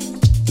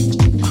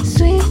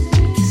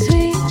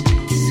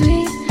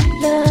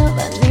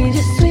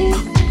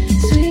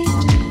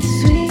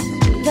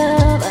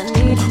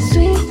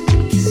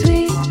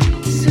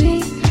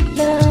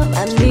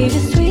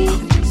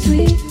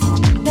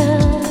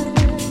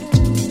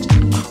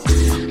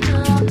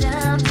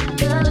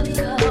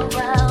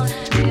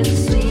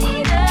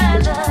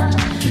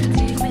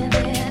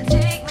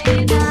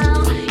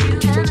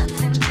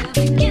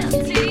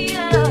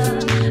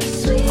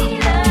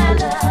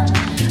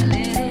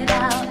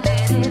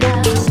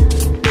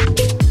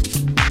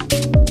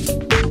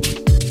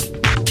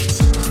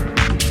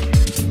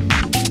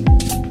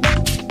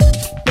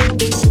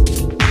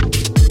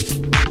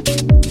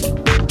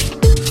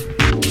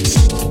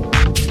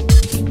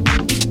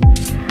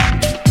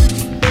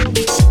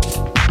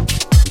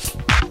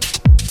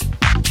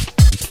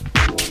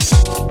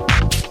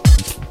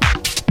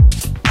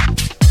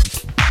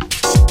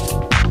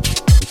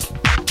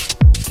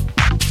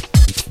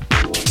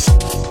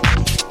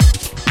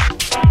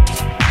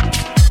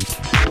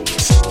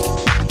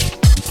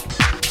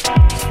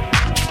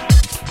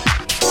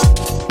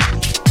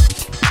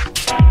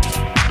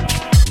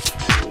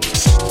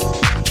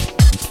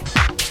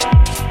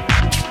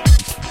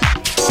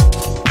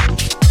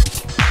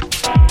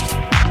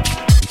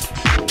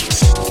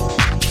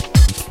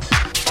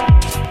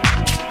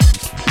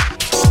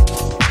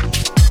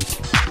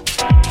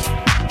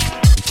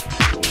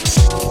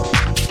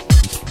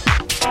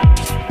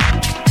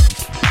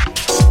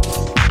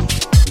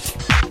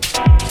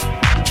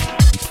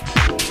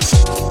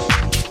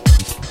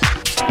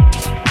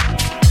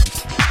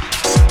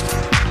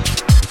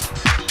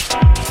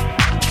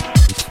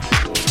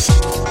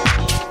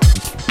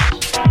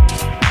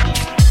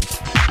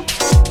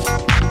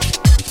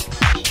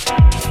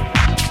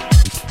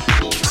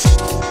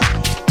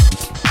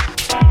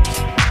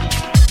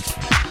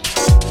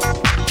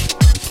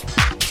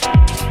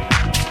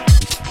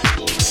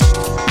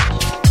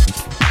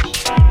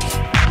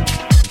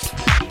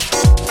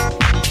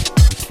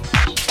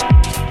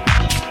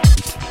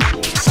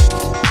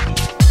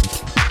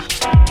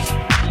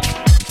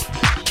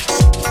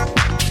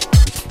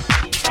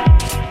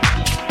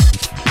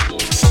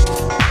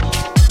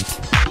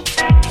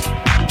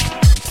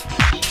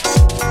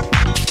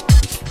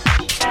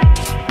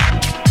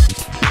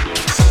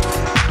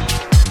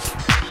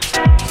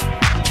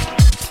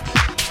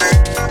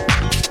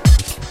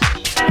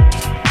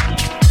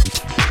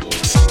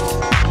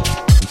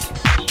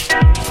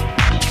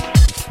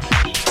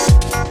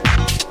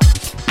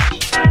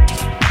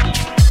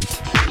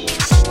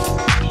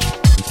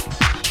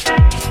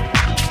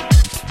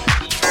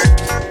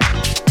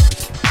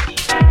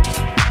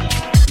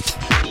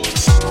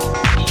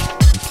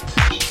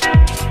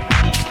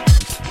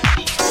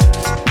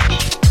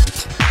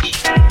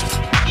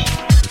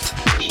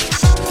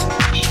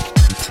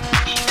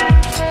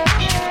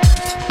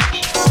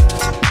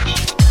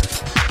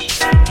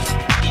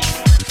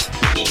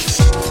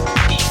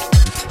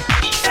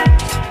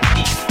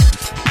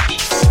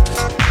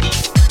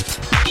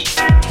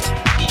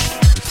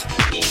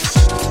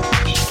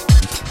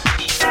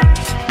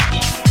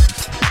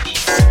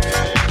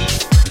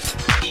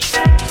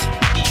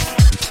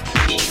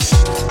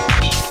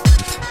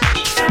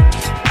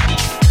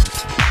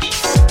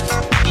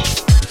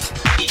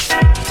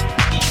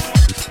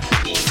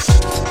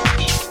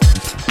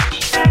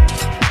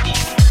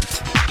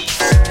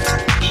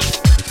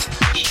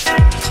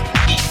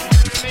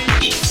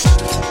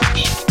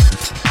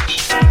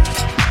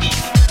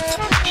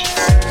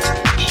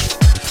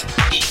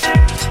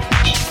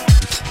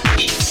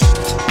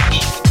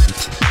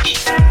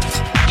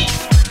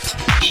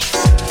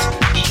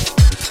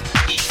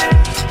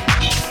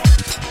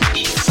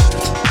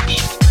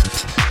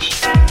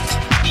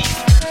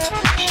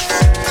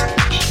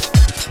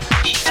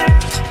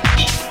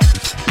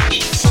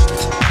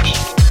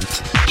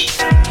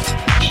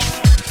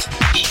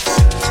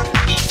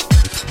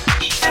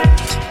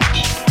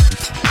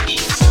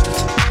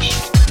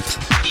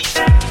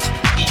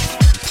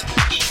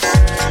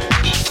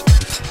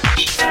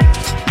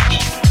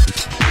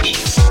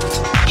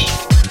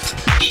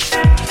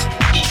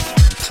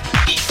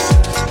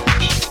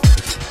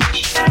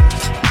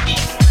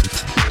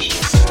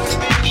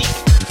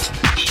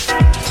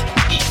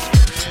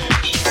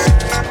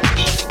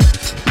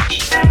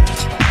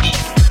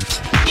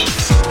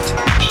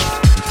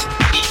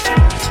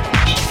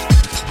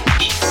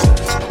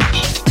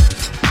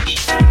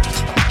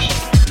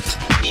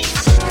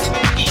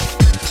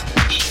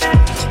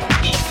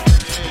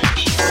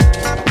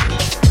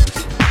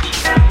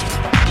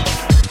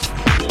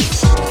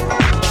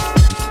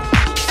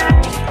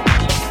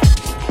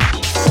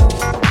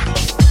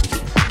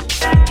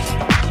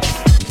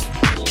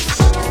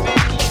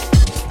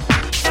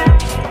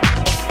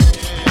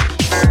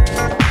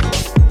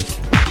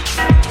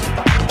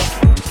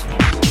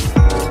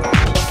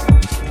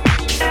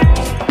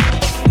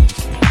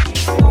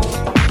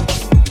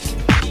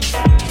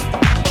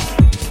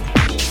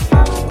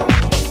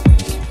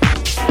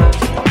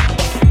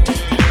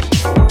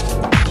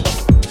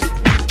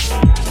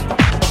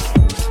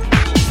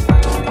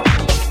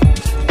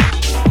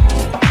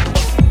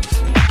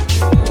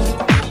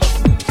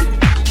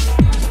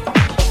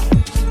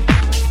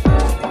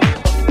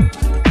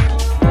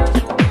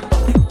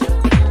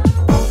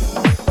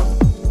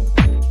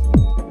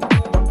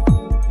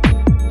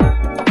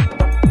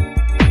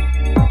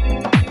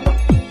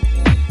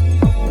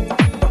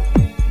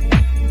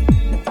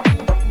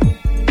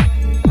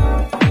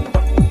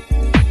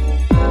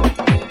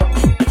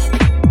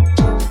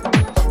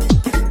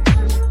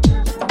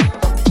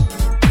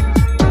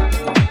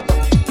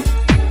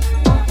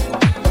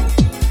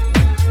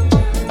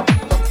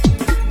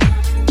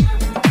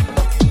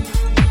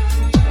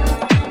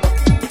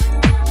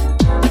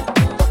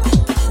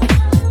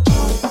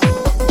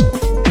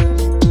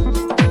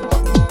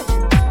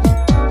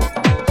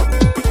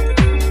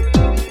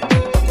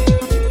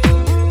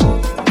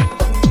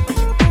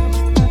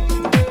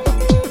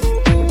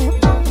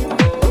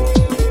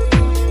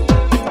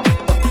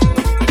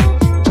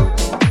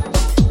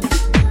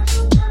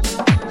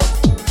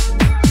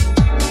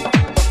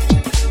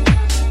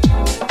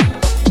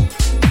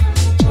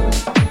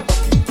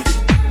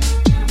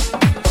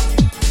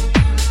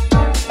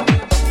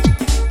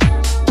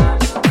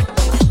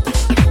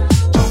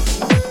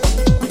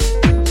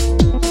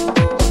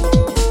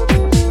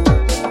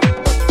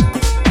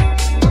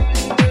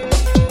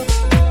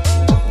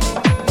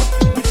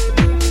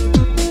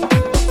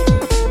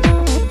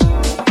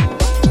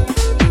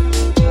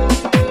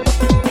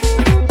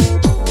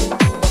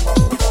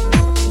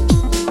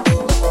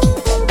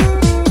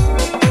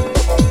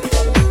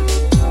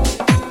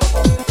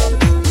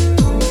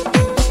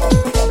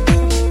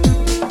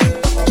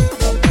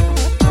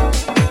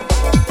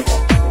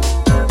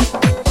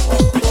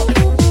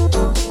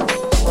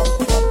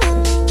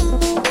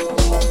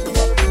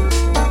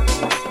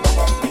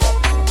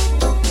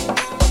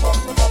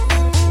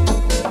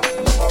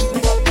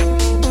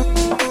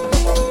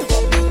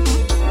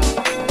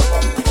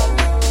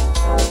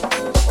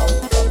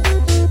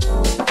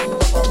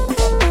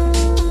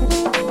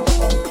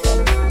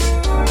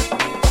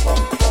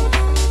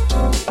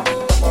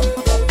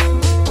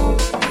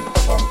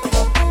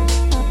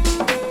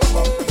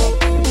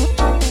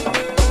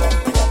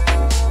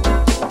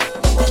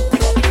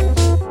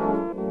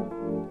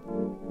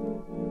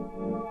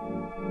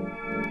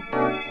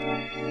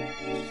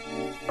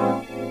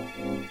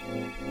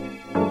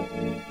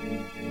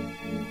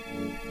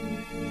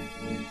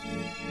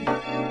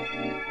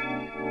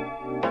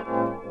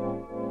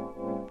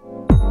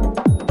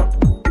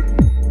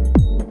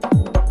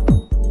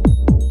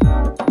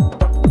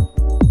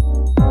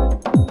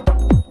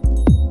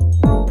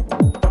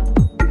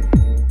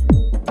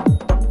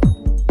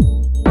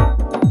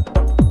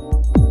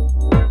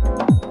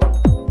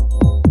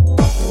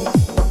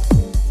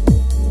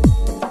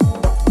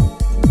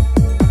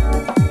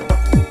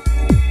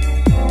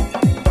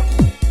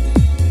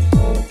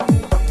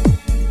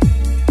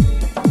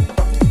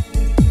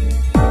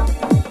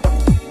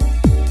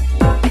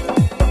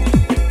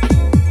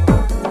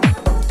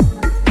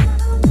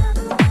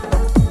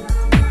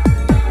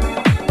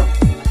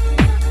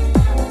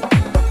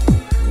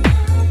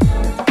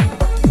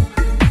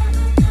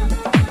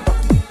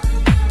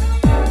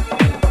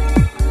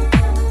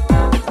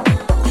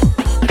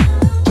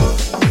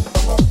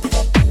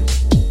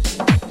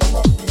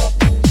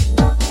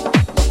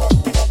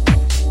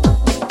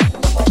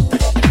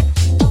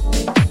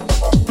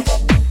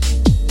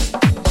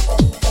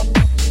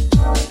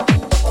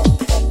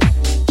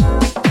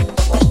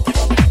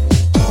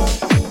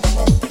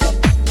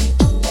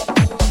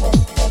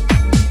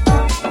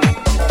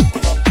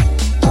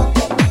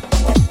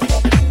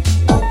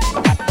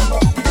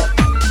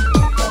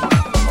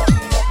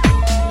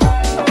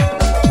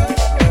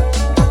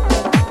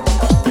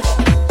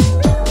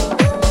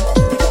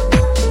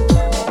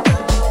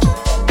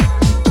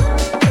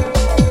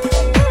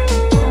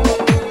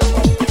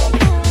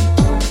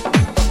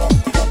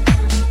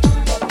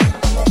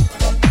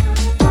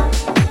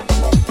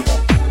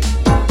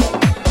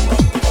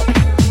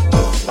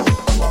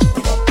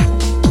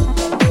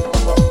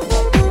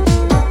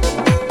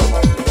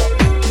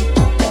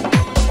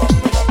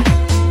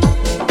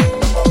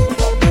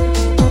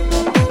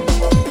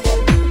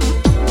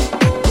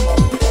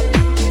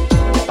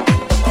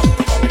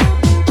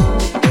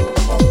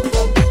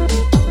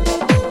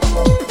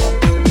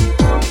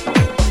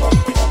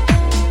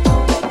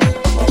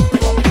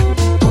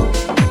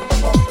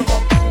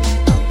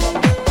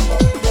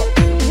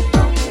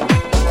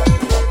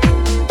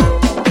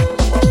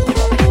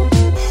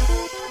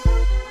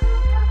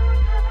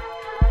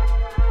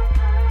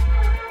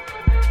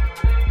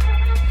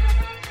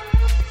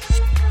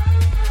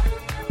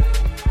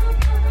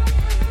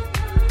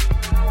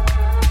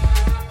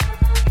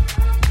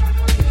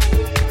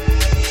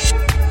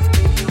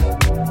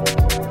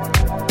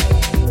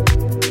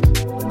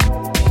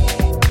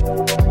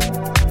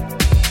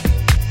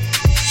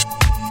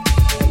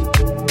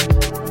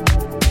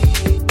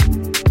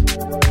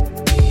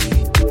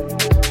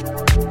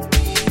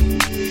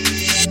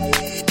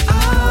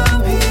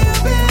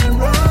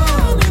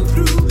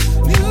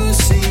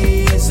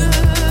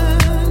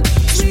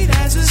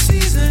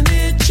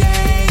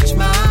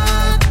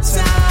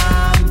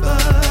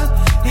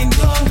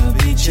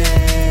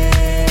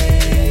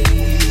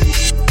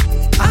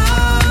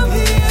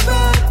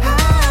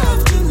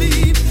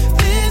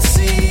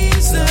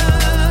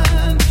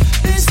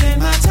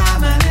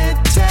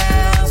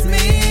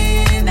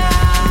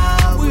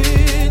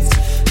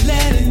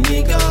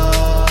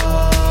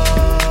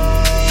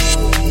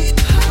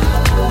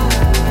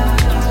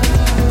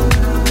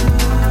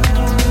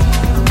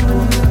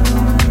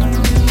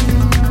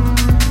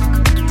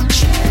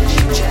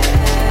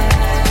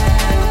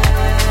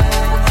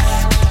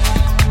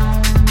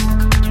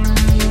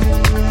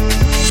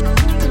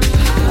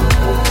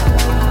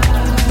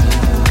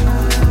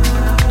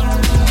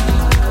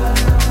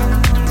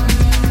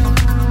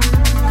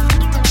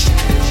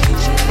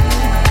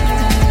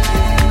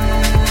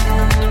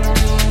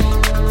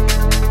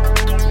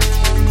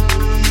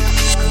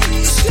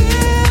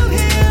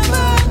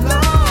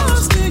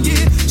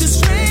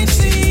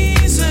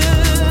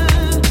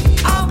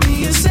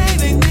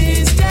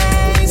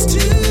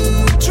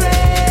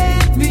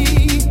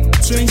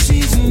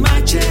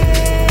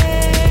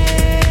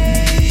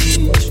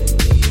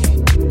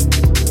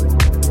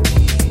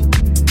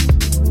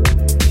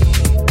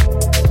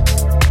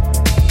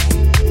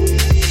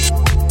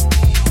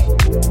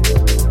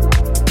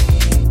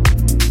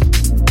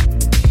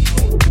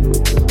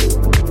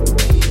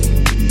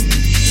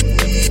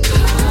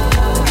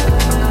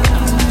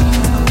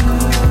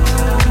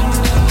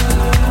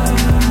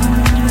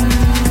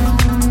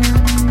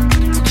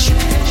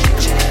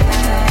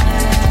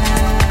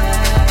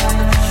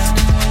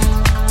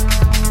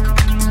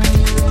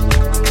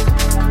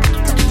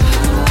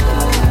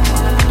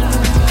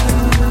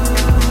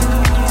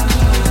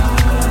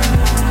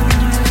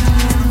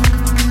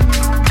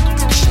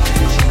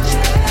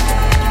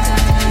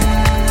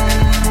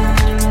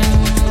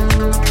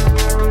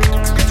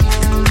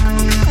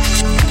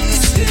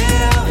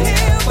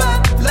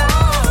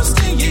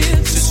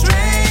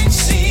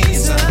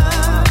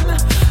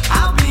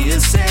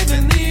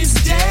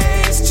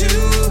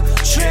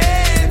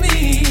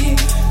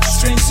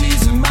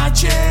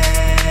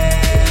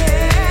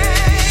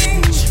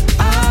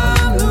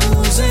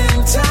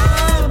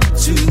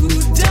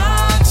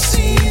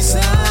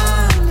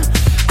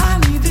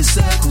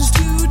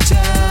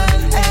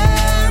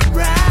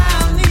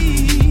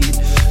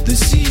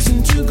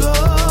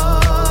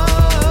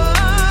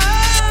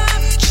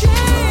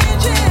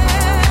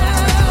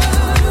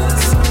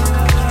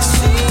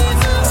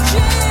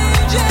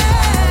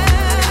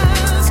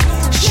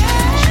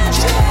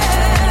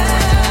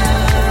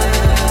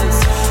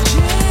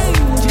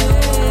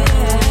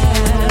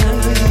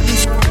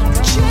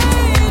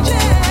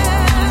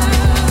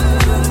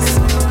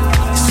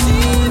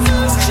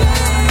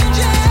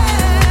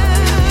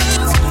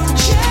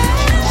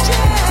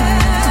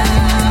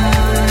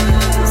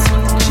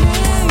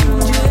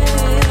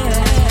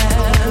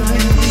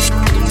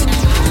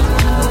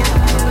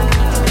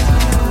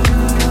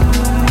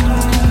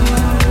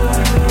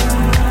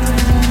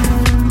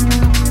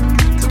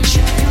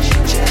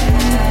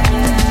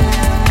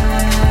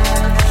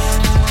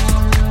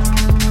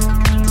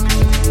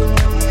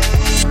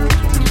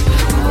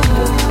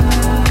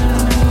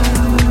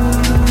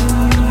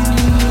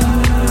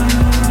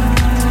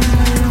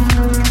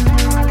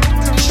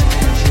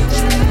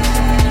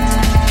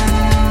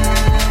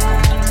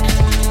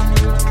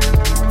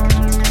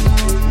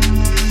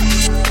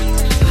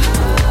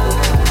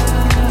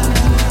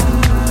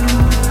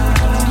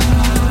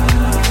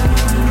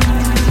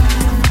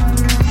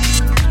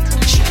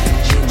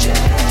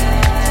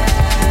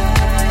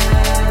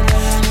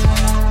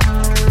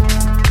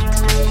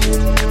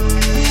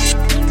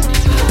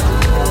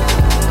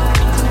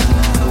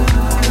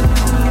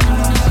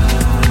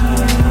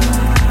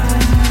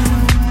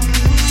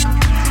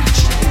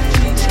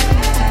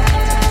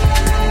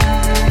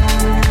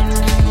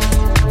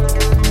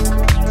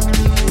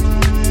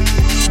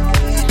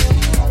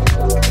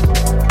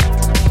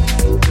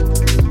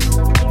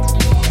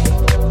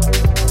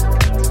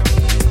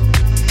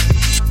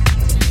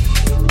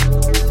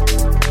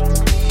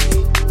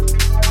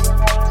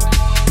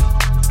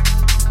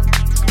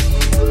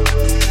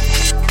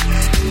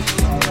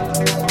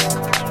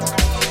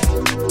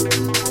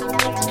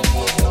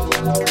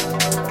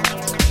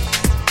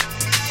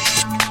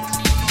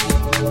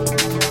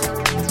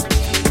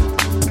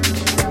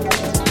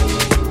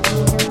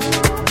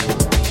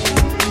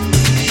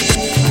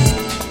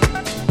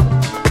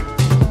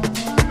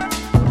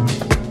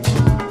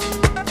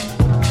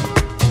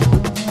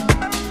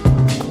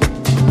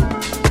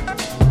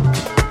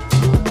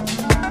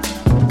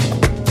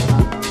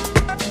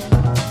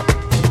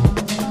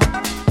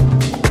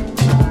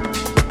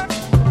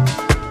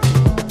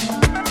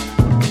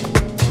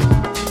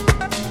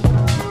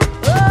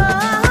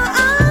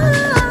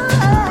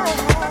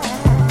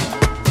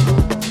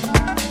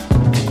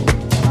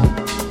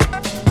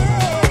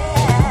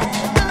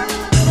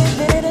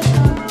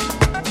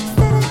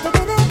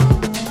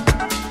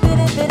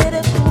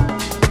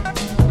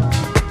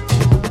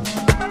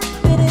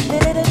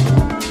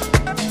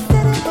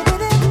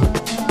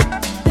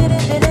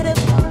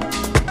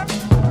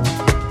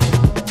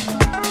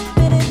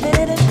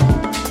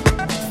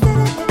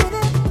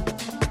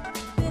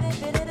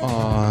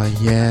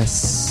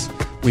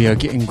 We are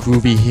getting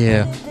groovy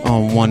here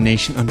on One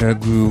Nation Under a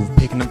Groove,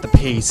 picking up the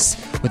pace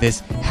with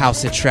this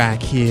house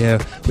track here.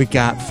 We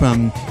got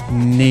from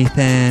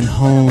Nathan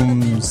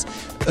Holmes,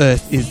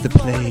 Earth is the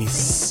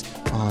Place.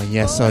 Oh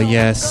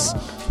yes,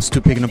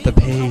 still picking up the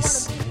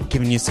pace,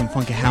 giving you some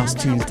funky house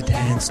tunes to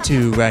dance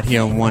to right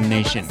here on One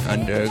Nation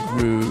Under a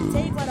Groove.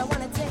 Take what I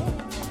wanna take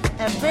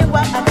and bring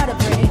what I gotta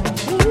bring.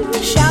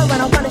 Shout when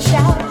I wanna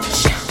shout,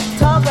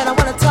 talk when I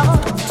wanna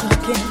talk,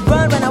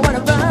 run when I wanna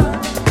run,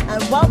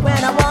 and walk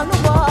when I wanna walk.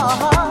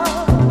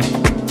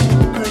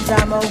 'Cause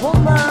I'm a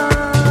woman.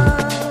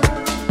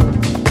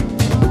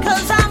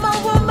 'Cause I'm a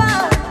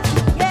woman.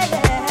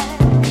 Yeah.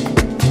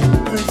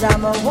 'Cause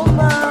I'm a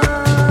woman.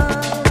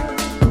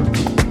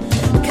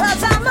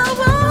 'Cause I'm a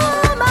woman.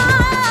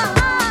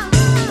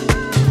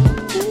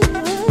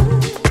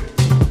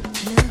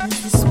 Love is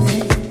the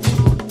space.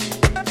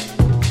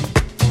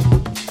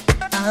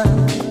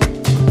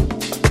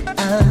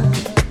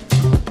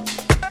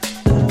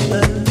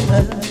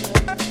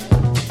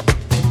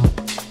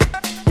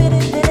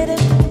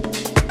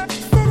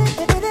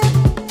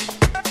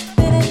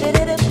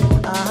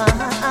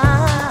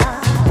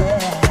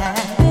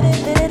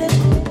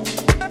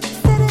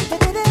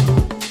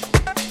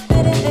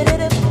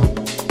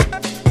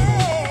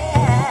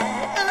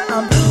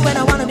 I'm blue when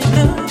I wanna be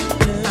blue.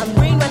 I'm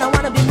green when I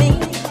wanna be me.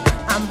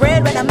 I'm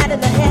red when I'm mad in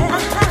the head.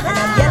 And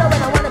I'm yellow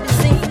when I wanna be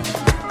seen.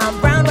 I'm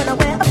brown when I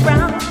wear a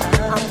frown.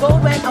 I'm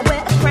gold when I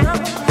wear a crown.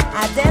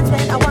 I dance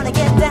when I wanna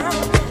get down.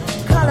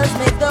 Colors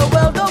make the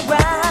world go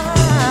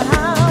round.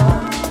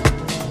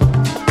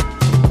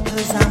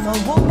 'Cause I'm a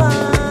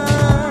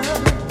woman.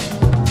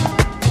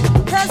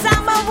 'Cause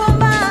I'm a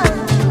woman.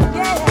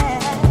 Yeah.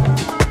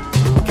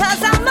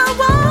 'Cause I'm a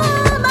woman.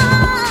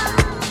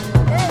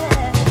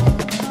 Yeah.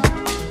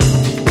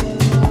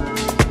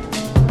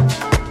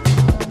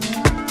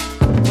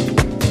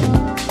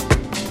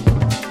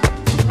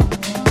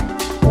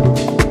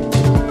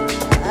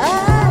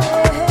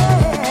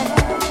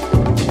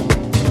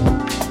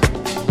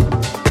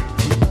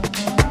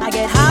 I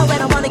get high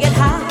when I wanna get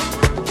high,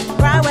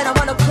 cry when I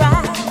wanna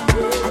cry.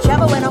 I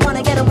travel when I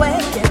wanna get away,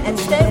 and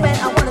stay when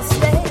I wanna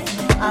stay.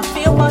 I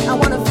feel what I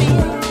wanna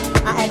feel,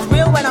 I act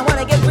real when I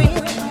wanna get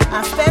real. I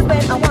spend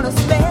when I wanna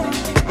spend,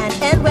 and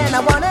end when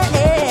I wanna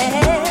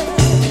end.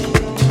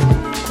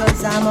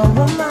 'Cause I'm a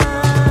woman.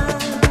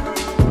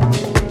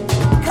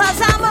 'Cause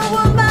I'm a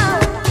woman.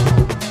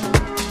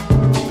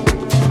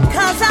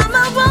 'Cause I'm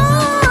a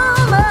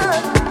woman.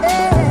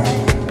 Yeah.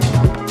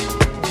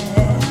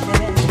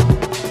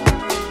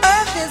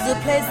 Earth is the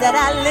place that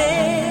I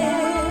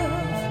live.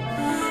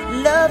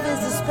 Love is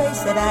the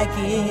space that I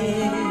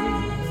give.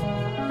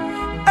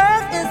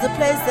 Earth is the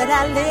place that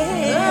I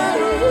live.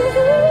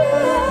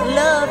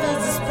 Love is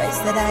the space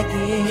that I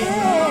give.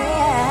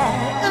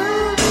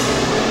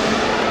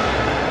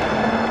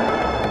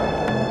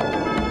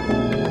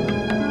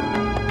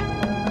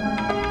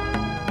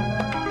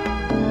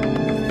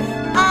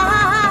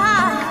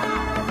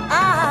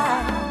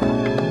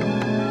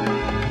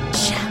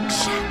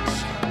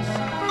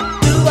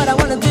 Do what I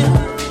wanna do,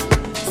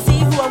 see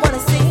who I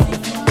wanna see,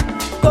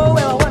 go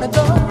where I wanna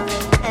go,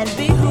 and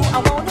be who I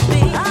wanna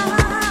be.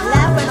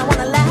 Laugh when I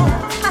wanna laugh,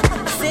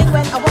 sing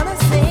when I wanna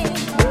sing,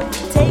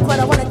 take what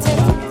I wanna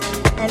take,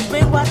 and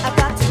bring what I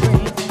got to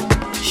bring.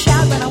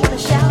 Shout when I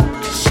wanna shout,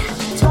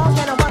 talk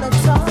when I wanna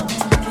talk,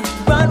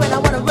 run when I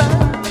wanna run,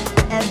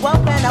 and walk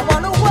when I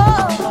wanna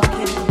walk.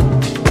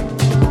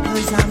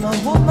 'Cause I'm a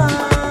woman.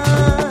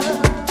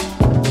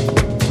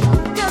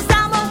 'Cause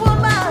I'm a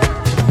woman.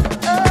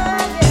 Oh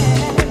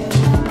yeah.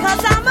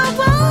 'Cause I'm a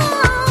woman.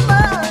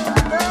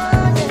 Oh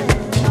yeah.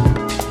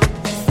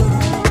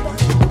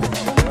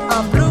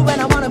 I'm blue when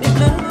I wanna be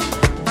blue.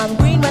 I'm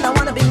green when I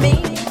wanna be me.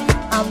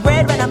 I'm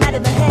red when I'm mad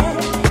in the head.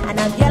 And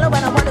I'm yellow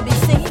when I wanna be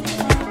seen.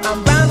 I'm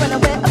brown when I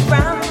wear a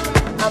frown.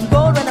 I'm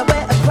gold when I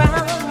wear a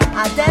crown.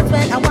 I dance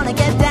when I wanna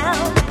get down.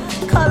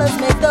 Colors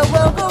make the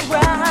world go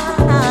round.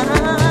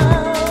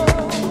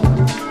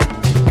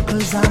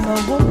 'Cause I'm a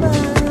woman.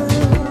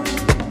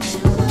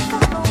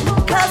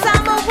 'Cause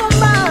I'm a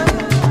woman.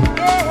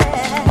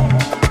 Yeah.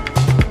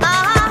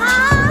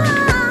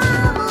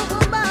 I'm a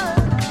woman.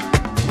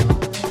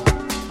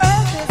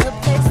 Earth is the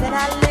place that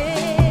I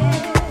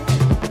live.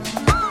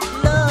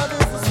 Love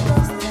is the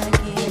space that I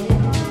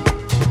give.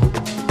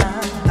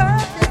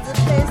 Earth is the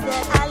place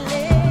that I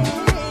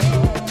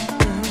live.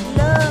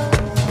 Love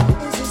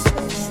is the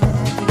space that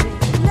I give.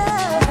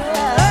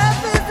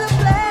 Earth is the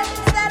place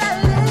that I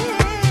live.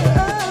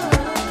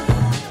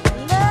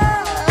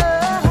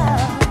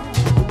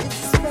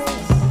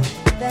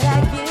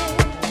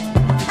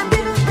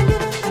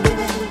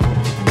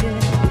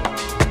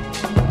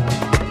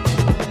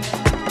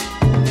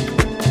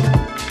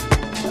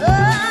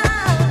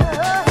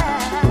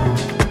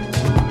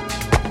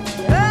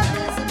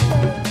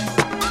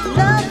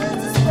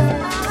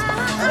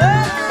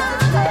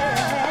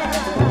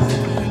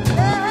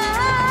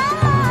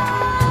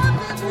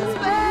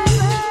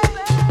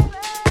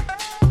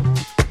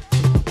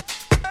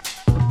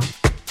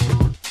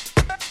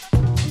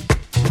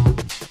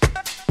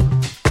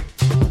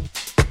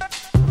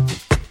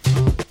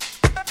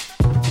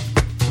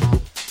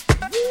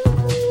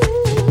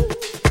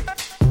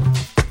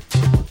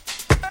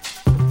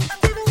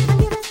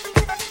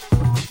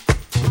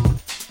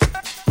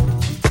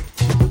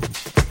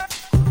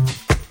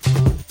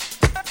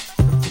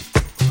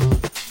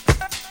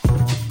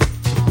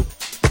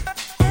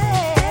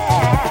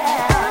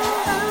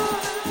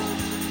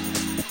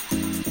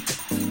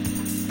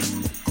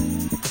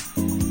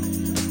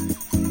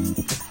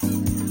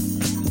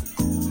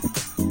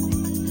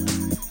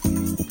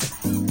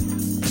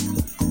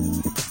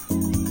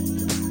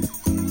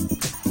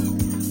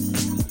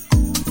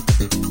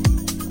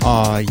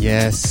 Oh,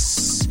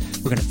 yes.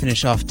 We're going to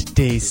finish off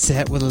today's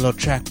set with a little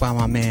track by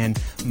my man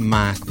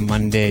Mike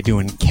Monday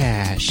doing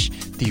Cash,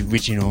 the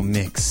original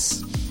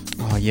mix.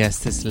 Oh, yes,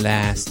 this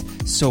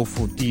last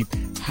soulful deep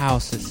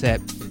house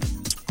set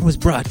was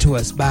brought to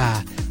us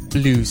by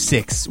Blue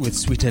 6 with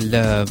Sweeter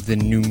Love. The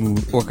Nu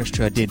Mood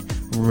Orchestra did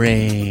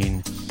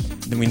Rain.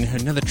 Then we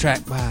heard another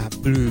track by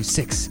Blue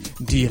 6,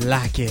 Do You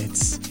Like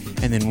It?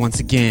 And then once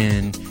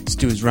again,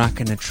 Stu's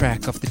rocking a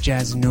track off the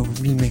Jazzanova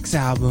remix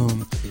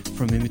album.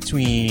 From in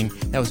between,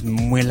 that was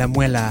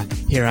Mwela,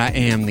 Here I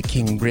Am, the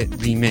King Britt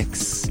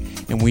remix.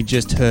 And we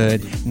just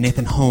heard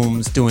Nathan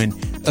Holmes doing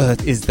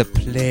Earth is the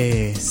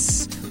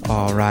Place.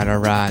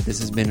 Alright, this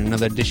has been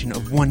another edition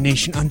of One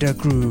Nation Under a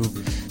Groove.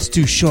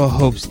 Stu sure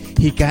hopes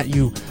he got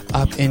you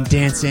up and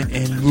dancing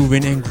and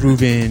moving and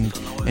grooving.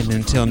 And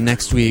until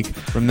next week,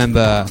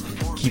 remember,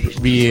 keep it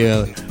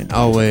real and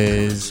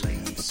always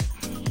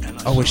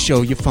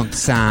show your funk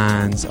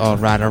signs.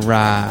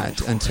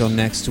 Alright. Until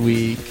next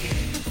week,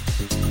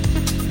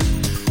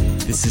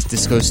 this is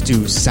Disco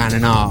Stu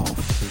signing off.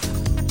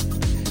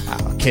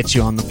 I'll catch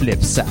you on the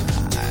flip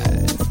side.